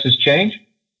circumstances change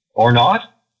or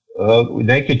not,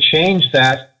 they could change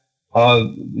that,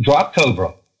 drop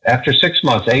COBRA after 6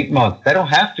 months, 8 months. They don't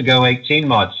have to go 18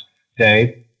 months,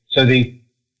 Dave. So the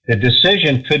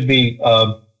decision could be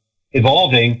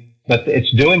evolving, but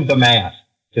it's doing the math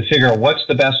to figure out what's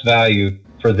the best value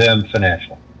for them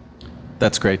financially.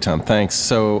 That's great, Tom. Thanks.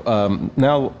 So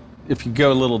now, if you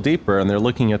go a little deeper and they're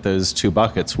looking at those two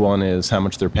buckets, one is how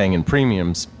much they're paying in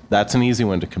premiums. That's an easy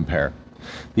one to compare.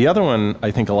 The other one,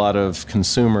 I think a lot of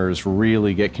consumers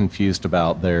really get confused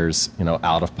about. There's,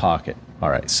 out of pocket. All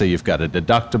right, so you've got a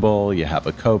deductible, you have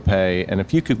a copay, and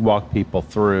if you could walk people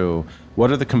through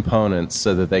what are the components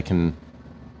so that they can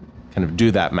kind of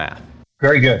do that math.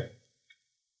 Very good.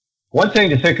 One thing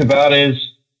to think about is,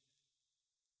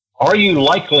 are you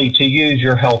likely to use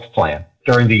your health plan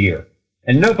during the year?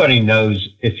 And nobody knows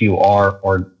if you are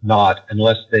or not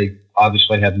unless they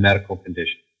obviously have medical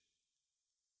conditions.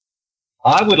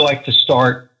 I would like to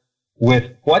start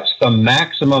with what's the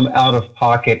maximum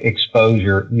out-of-pocket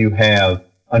exposure you have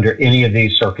under any of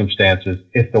these circumstances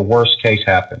if the worst case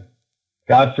happened.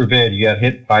 God forbid you got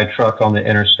hit by a truck on the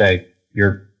interstate.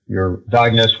 You're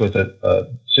diagnosed with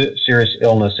a serious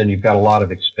illness and you've got a lot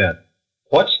of expense.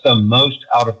 What's the most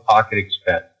out-of-pocket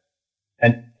expense?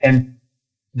 And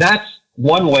that's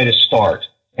one way to start.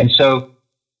 And so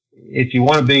if you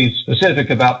want to be specific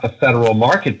about the federal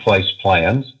marketplace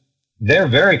plans, they're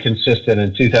very consistent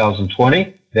in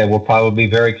 2020. They will probably be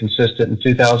very consistent in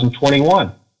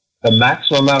 2021. The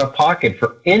maximum out of pocket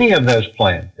for any of those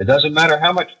plans, it doesn't matter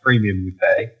how much premium you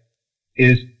pay,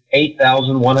 is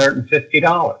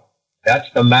 $8,150. That's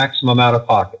the maximum out of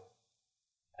pocket.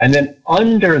 And then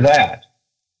under that,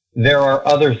 there are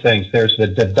other things. There's the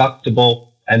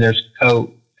deductible and there's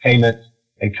co-payments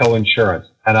and co-insurance.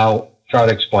 And I'll try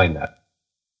to explain that.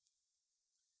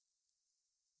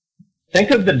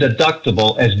 Think of the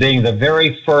deductible as being the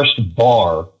very first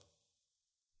bar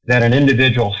that an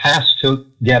individual has to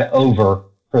get over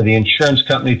for the insurance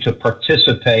company to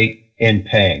participate in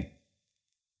paying.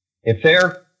 If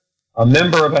they're a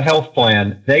member of a health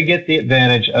plan, they get the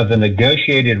advantage of the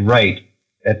negotiated rate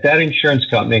that insurance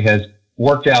company has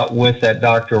worked out with that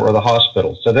doctor or the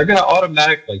hospital. So they're going to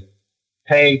automatically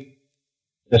pay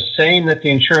the same that the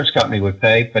insurance company would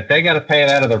pay, but they got to pay it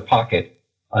out of their pocket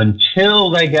until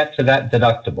they get to that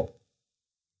deductible,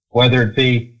 whether it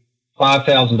be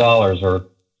 $5,000 or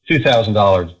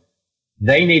 $2,000.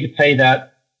 They need to pay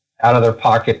that out of their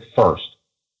pocket first.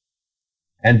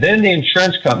 And then the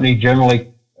insurance company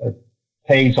generally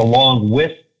pays along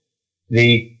with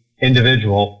the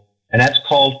individual, and that's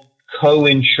called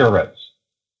co-insurance.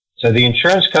 So the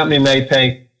insurance company may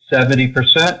pay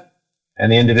 70%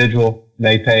 and the individual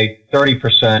may pay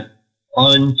 30%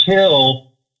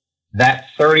 until that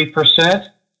 30%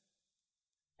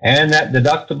 and that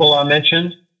deductible I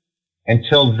mentioned,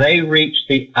 until they reach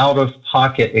the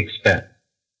out-of-pocket expense.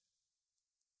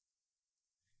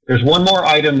 There's one more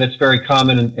item that's very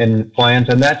common in plans,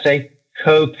 and that's a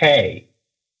copay.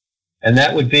 And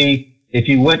that would be if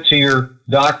you went to your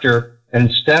doctor, and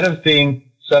instead of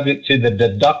being subject to the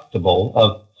deductible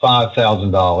of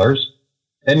 $5,000,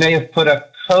 they may have put a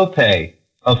copay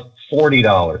of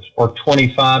 $40 or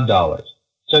 $25.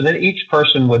 So that each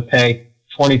person would pay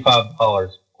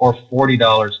 $25 or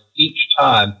 $40 each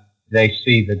time they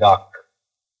see the doctor.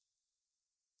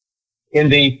 In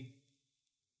the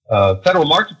federal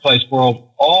marketplace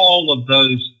world, all of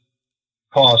those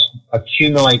costs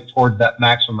accumulate toward that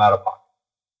maximum out of pocket.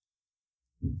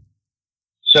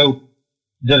 So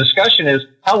the discussion is,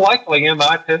 how likely am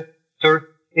I to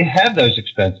have those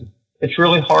expenses? It's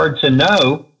really hard to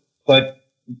know, but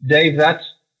Dave, that's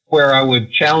where I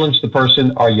would challenge the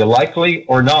person. Are you likely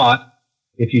or not?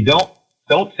 If you don't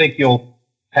think you'll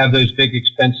have those big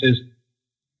expenses,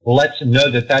 let's know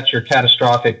that that's your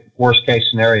catastrophic worst case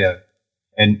scenario,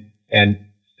 and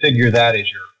figure that as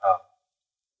your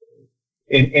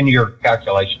in your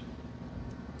calculation.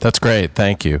 That's great.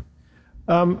 Thank you.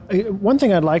 One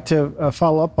thing I'd like to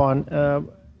follow up on,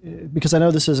 because I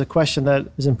know this is a question that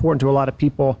is important to a lot of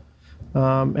people,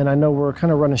 and I know we're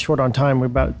kind of running short on time. We're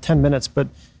about 10 minutes, but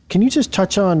can you just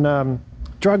touch on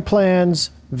drug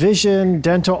plans, vision,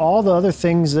 dental, all the other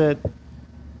things that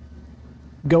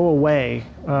go away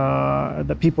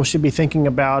that people should be thinking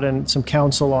about, and some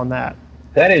counsel on that?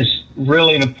 That is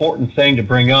really an important thing to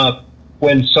bring up.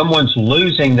 When someone's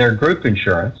losing their group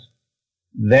insurance,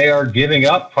 they are giving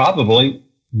up probably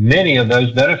many of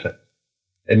those benefits.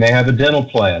 They may have a dental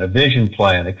plan, a vision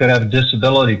plan. They could have a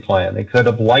disability plan. They could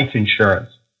have life insurance.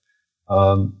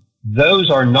 Those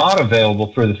are not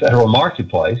available through the federal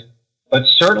marketplace, but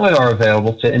certainly are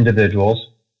available to individuals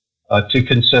to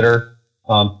consider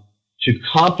to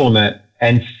complement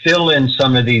and fill in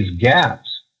some of these gaps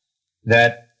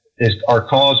that are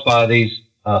caused by these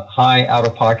high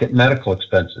out-of-pocket medical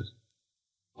expenses.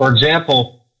 For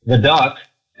example, the DUC,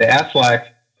 the AFLAC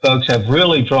folks have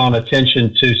really drawn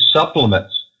attention to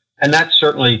supplements. And that's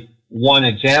certainly one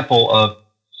example of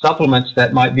supplements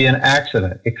that might be an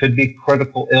accident. It could be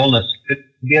critical illness. It could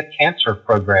be a cancer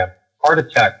program, heart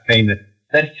attack payment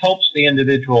that helps the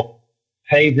individual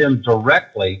pay them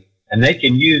directly, and they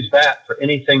can use that for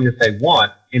anything that they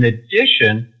want in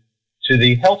addition to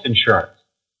the health insurance.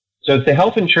 So if the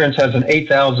health insurance has an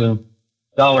 $8,000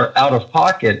 out of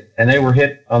pocket and they were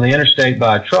hit on the interstate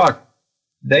by a truck,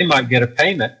 they might get a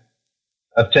payment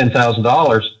of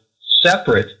 $10,000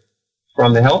 separate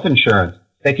from the health insurance.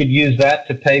 They could use that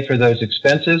to pay for those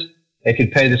expenses. They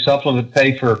could pay the supplement,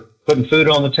 pay for putting food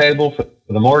on the table, for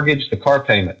the mortgage, the car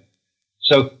payment.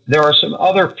 So there are some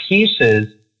other pieces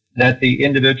that the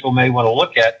individual may want to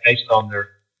look at based on their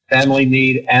family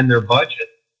need and their budget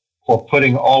for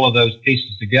putting all of those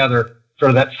pieces together. Sort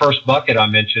of that first bucket I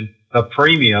mentioned, the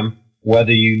premium,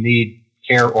 whether you need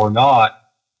care or not,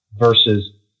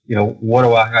 versus, what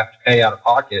do I have to pay out of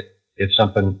pocket if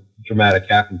something dramatic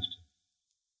happens to me?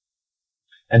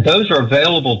 And those are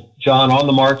available, John, on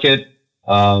the market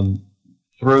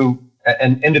through,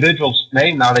 and individuals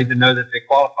may not even know that they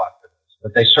qualify for this,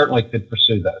 but they certainly could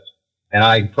pursue those. And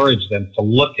I encourage them to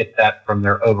look at that from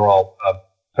their overall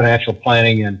financial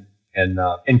planning and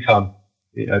income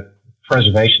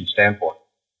preservation standpoint.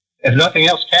 If nothing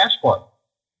else, cash flow.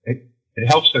 It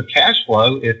helps their cash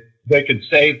flow if they could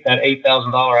save that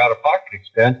 $8,000 out-of-pocket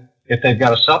expense if they've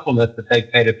got a supplement that they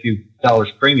paid a few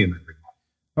dollars premium every month.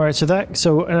 All right,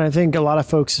 and I think a lot of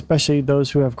folks, especially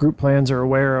those who have group plans, are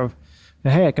aware of,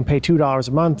 hey, I can pay $2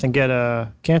 a month and get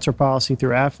a cancer policy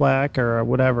through AFLAC or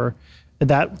whatever.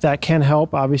 That can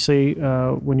help, obviously,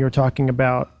 when you're talking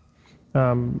about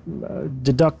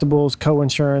deductibles,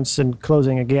 co-insurance, and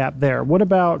closing a gap there. What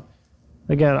about,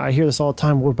 again, I hear this all the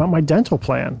time, what about my dental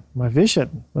plan, my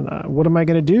vision? What am I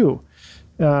going to do?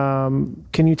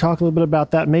 Can you talk a little bit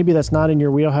about that? Maybe that's not in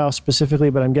your wheelhouse specifically,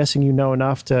 but I'm guessing you know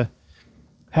enough to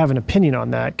have an opinion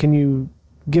on that. Can you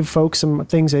give folks some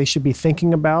things they should be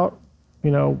thinking about,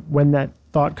 when that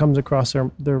thought comes across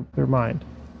their mind?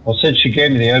 Well, since you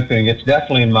gave me the opening, it's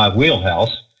definitely in my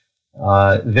wheelhouse.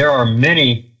 There are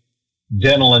many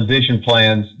dental and vision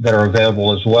plans that are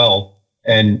available as well.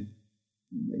 And,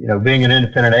 being an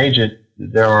independent agent,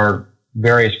 there are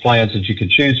various plans that you can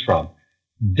choose from.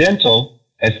 Dental,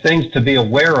 as things to be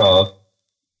aware of,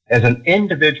 as an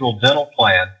individual dental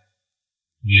plan,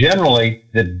 generally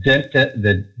the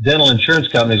dental insurance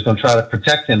company is going to try to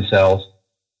protect themselves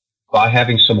by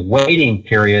having some waiting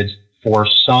periods for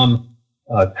some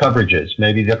coverages,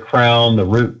 maybe the crown, the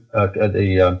root,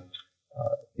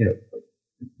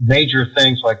 major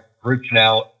things like root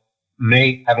canal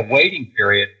may have a waiting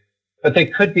period, but they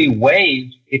could be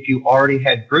waived if you already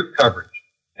had group coverage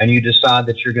and you decide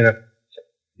that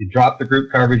you drop the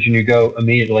group coverage and you go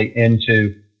immediately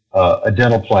into a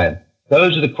dental plan.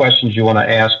 Those are the questions you want to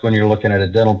ask when you're looking at a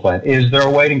dental plan. Is there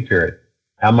a waiting period?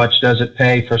 How much does it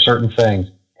pay for certain things?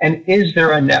 And is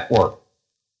there a network?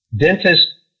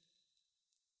 Dentists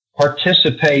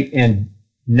participate in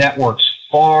networks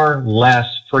far less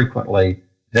frequently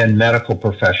than medical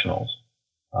professionals.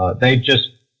 They've just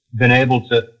been able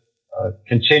to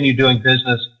continue doing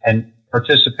business and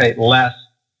participate less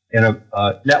in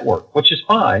a network, which is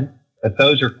fine, but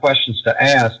those are questions to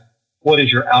ask. What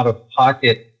is your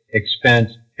out-of-pocket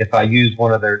expense if I use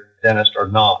one of their dentists or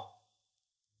not?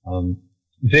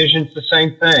 Vision's the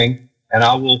same thing, and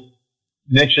I will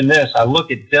mention this. I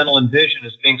look at dental and vision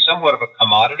as being somewhat of a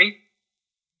commodity,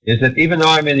 is that even though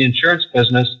I'm in the insurance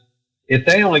business, if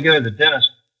they only go to the dentist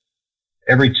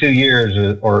every 2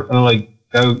 years or only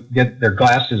go get their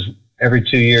glasses every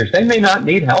 2 years. They may not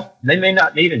need help. They may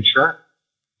not need insurance.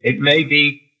 It may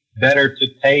be better to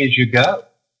pay as you go.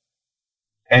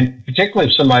 And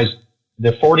particularly if somebody's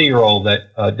the 40-year-old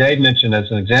that Dave mentioned as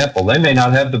an example, they may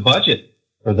not have the budget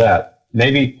for that.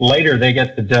 Maybe later they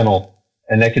get the dental,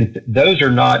 and those are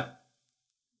not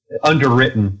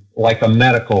underwritten like a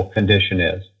medical condition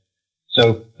is.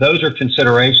 So those are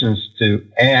considerations to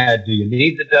add. Do you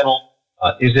need the dental?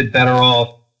 Is it better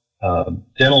off?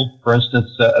 Dental, for instance,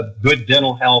 good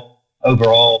dental health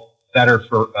overall, better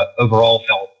for overall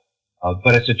health.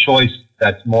 But it's a choice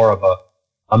that's more of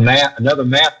another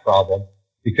math problem,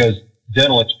 because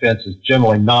dental expense is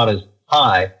generally not as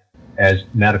high as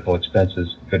medical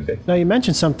expenses could be. Now, you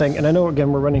mentioned something, and I know,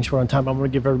 again, we're running short on time. I'm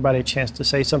going to give everybody a chance to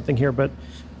say something here, but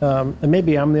and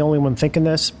maybe I'm the only one thinking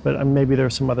this, but maybe there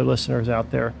are some other listeners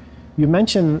out there. You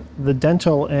mentioned the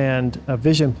dental and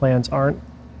vision plans aren't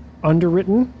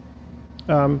underwritten.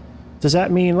 Does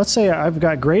that mean, let's say I've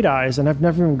got great eyes and I've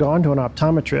never even gone to an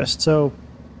optometrist, so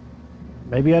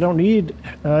maybe I don't need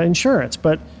insurance,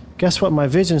 but guess what? My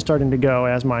vision's starting to go,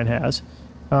 as mine has.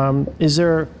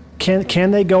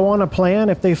 Can they go on a plan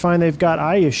if they find they've got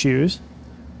eye issues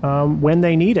when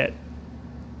they need it?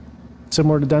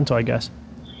 Similar to dental, I guess.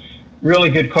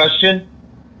 Really good question.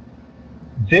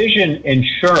 Vision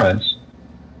insurance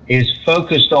is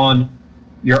focused on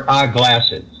your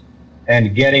eyeglasses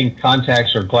and getting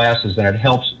contacts or glasses, and it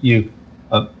helps you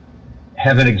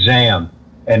have an exam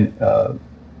and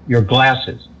your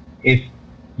glasses. If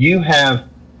you have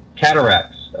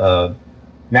cataracts,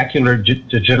 macular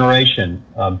degeneration,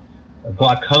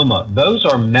 glaucoma, those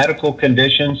are medical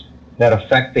conditions that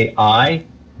affect the eye.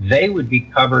 They would be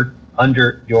covered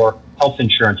under your health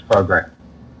insurance program.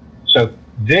 So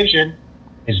vision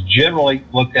is generally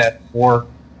looked at for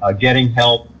getting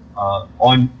help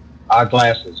on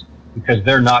eyeglasses, because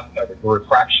they're not covered. The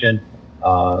refraction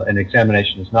and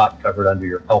examination is not covered under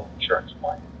your health insurance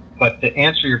plan. But to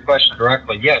answer your question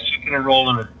directly, yes, you can enroll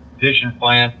in a vision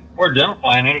plan or a dental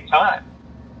plan anytime.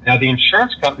 Now, the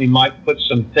insurance company might put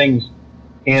some things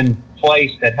in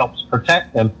place that helps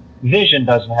protect them. Vision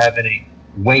doesn't have any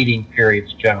waiting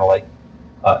periods generally.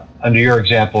 Under your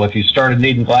example, if you started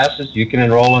needing glasses, you can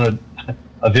enroll in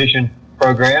a vision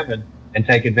program and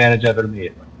take advantage of it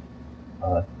immediately.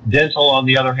 Dental, on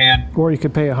the other hand... Or you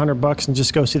could pay $100 and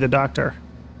just go see the doctor.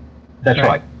 That's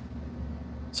right.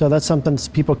 So that's something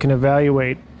people can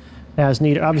evaluate as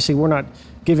needed. Obviously, we're not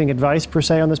giving advice per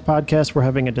se on this podcast. We're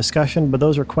having a discussion, but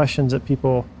those are questions that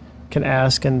people can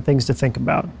ask and things to think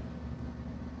about.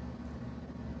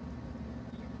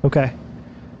 Okay.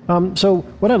 So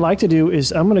what I'd like to do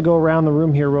is I'm going to go around the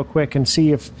room here real quick and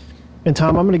see if, and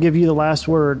Tom, I'm going to give you the last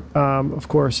word, of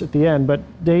course, at the end. But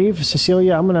Dave,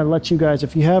 Cecilia, I'm going to let you guys,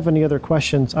 if you have any other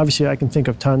questions, obviously I can think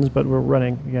of tons, but we're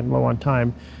running, again, low on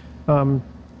time.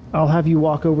 I'll have you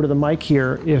walk over to the mic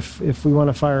here if we want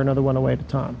to fire another one away to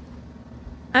Tom.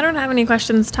 I don't have any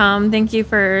questions, Tom. Thank you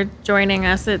for joining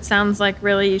us. It sounds like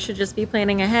really you should just be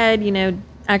planning ahead,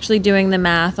 actually doing the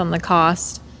math on the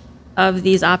cost of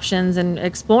these options and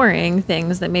exploring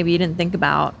things that maybe you didn't think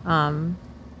about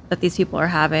that these people are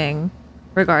having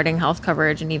regarding health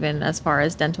coverage and even as far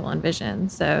as dental and vision.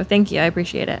 So thank you. I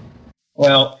appreciate it.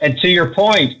 Well, and to your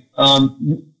point,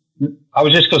 I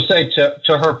was just going to say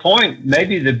to her point,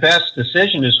 maybe the best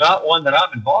decision is not one that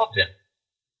I'm involved in.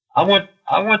 I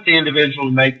want the individual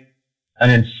to make an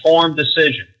informed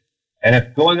decision. And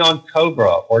if going on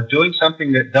COBRA or doing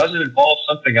something that doesn't involve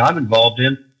something I'm involved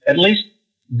in, at least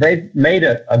they've made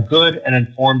a good and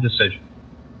informed decision.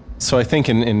 So I think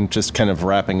in just kind of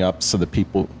wrapping up so that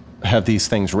people have these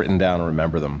things written down and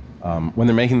remember them, when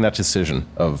they're making that decision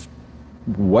of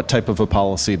what type of a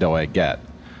policy do I get,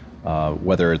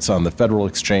 whether it's on the federal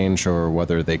exchange or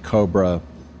whether they COBRA,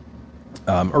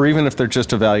 or even if they're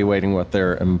just evaluating what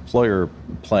their employer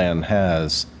plan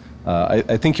has,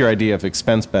 I think your idea of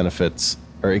expense benefits,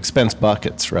 or expense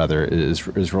buckets rather, is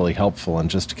really helpful. And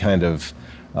just to kind of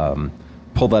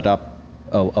pull that up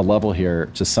a level here,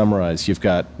 to summarize, you've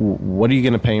got what are you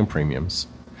going to pay in premiums?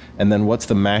 And then what's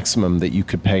the maximum that you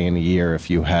could pay in a year if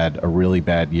you had a really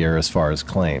bad year as far as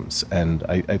claims? And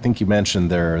I think you mentioned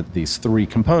there are these three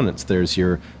components. There's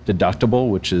your deductible,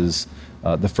 which is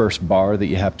the first bar that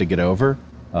you have to get over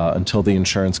until the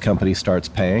insurance company starts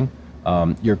paying.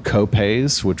 Your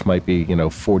co-pays, which might be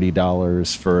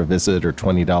 $40 for a visit or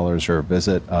 $20 for a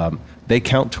visit, they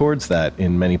count towards that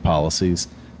in many policies.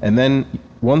 And then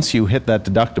once you hit that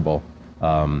deductible,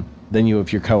 Then you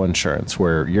have your coinsurance,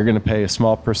 where you're going to pay a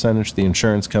small percentage, the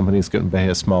insurance company is going to pay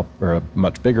a small or a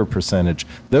much bigger percentage.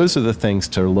 Those are the things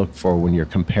to look for when you're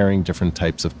comparing different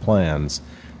types of plans.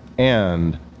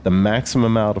 And the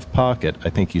maximum out of pocket, I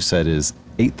think you said, is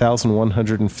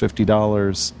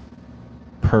 $8,150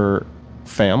 per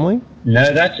family?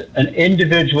 No, that's an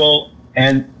individual,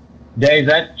 and Dave,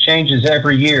 that changes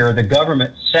every year. The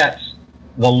government sets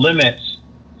the limits.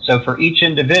 So for each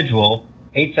individual,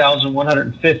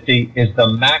 $8,150 is the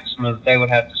maximum that they would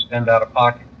have to spend out of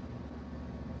pocket.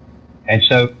 And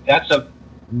so that's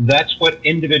what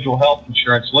individual health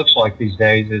insurance looks like these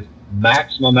days, is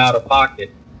maximum out of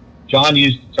pocket. John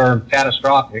used the term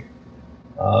catastrophic.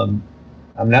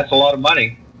 That's a lot of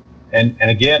money. And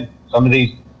again, some of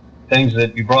these things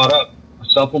that you brought up, a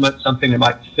supplement, something that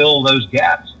might fill those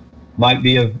gaps, might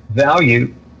be of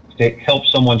value to help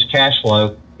someone's cash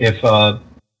flow if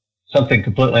something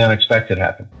completely unexpected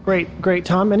happened. Great.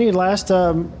 Tom, any last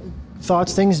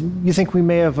thoughts, things you think we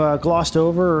may have glossed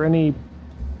over, or any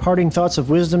parting thoughts of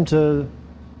wisdom to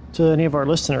any of our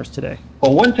listeners today?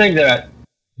 Well, one thing that I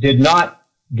did not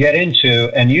get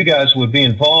into, and you guys would be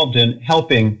involved in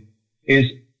helping, is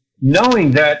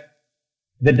knowing that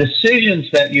the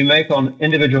decisions that you make on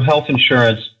individual health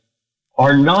insurance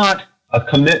are not a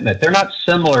commitment. They're not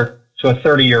similar to a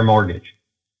 30-year mortgage.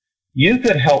 You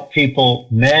could help people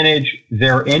manage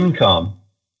their income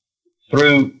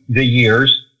through the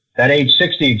years. That age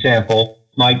 60 example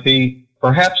might be,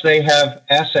 perhaps they have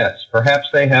assets, perhaps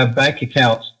they have bank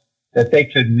accounts that they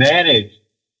could manage.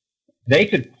 They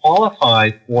could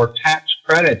qualify for tax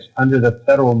credits under the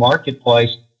federal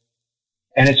marketplace,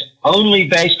 and it's only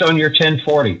based on your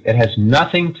 1040. It has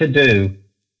nothing to do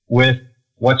with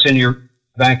what's in your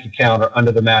bank account or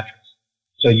under the mattress.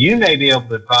 So you may be able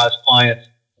to advise clients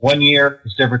 1 year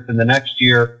is different than the next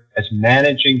year as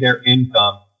managing their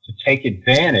income to take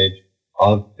advantage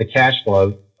of the cash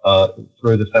flow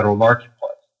through the federal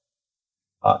marketplace.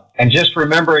 And just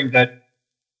remembering that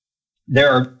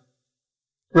there are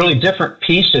really different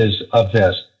pieces of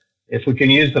this. If we can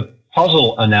use the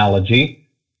puzzle analogy,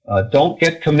 don't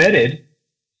get committed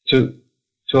to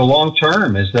a long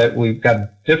term, is that we've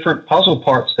got different puzzle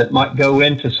parts that might go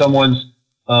into someone's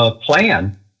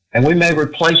plan, and we may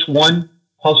replace one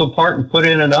puzzle part and put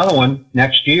in another one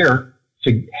next year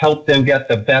to help them get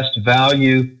the best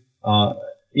value,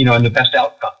 and the best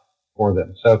outcome for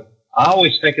them. So I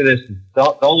always think of this,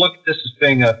 don't look at this as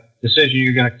being a decision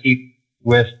you're going to keep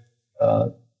with,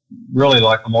 really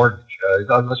like a mortgage.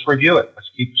 Let's review it. Let's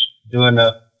keep doing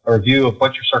a review of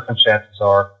what your circumstances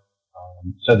are,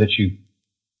 so that you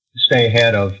stay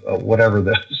ahead of whatever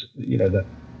the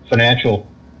financial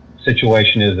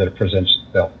situation is that it presents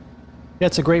itself. Yeah,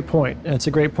 it's a great point. It's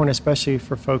a great point, especially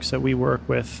for folks that we work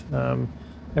with.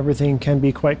 Everything can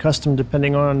be quite custom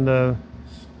depending on the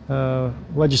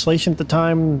legislation at the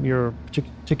time, your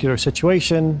particular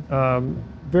situation.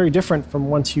 Very different from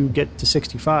once you get to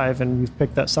 65 and you've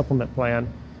picked that supplement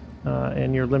plan,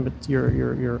 and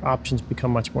your options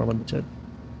become much more limited.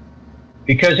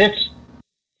 Because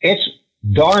it's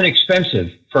darn expensive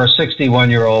for a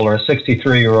 61-year-old or a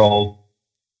 63-year-old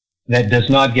that does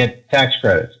not get tax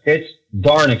credits. It's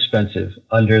darn expensive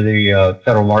under the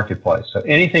federal marketplace. So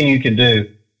anything you can do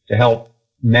to help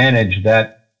manage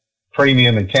that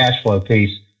premium and cash flow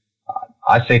piece,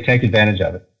 I say take advantage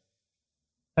of it.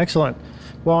 Excellent.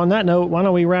 Well, on that note, why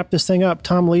don't we wrap this thing up?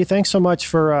 Tom Lee, thanks so much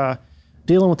for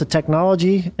dealing with the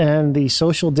technology and the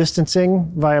social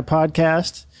distancing via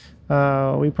podcast.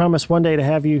 We promise one day to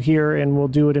have you here, and we'll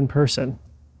do it in person.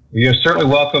 You're certainly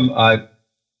welcome. I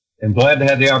am glad to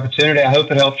have the opportunity. I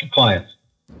hope it helps your clients.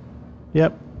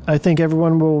 Yep. I think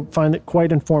everyone will find it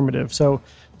quite informative. So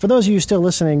for those of you still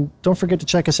listening, don't forget to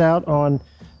check us out on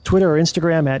Twitter or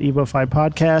Instagram at EvoFi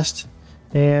Podcast.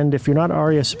 And if you're not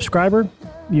already a subscriber,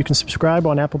 you can subscribe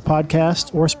on Apple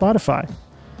Podcasts or Spotify.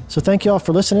 So thank you all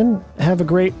for listening. Have a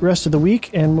great rest of the week,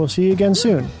 and we'll see you again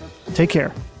soon. Take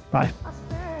care. Bye.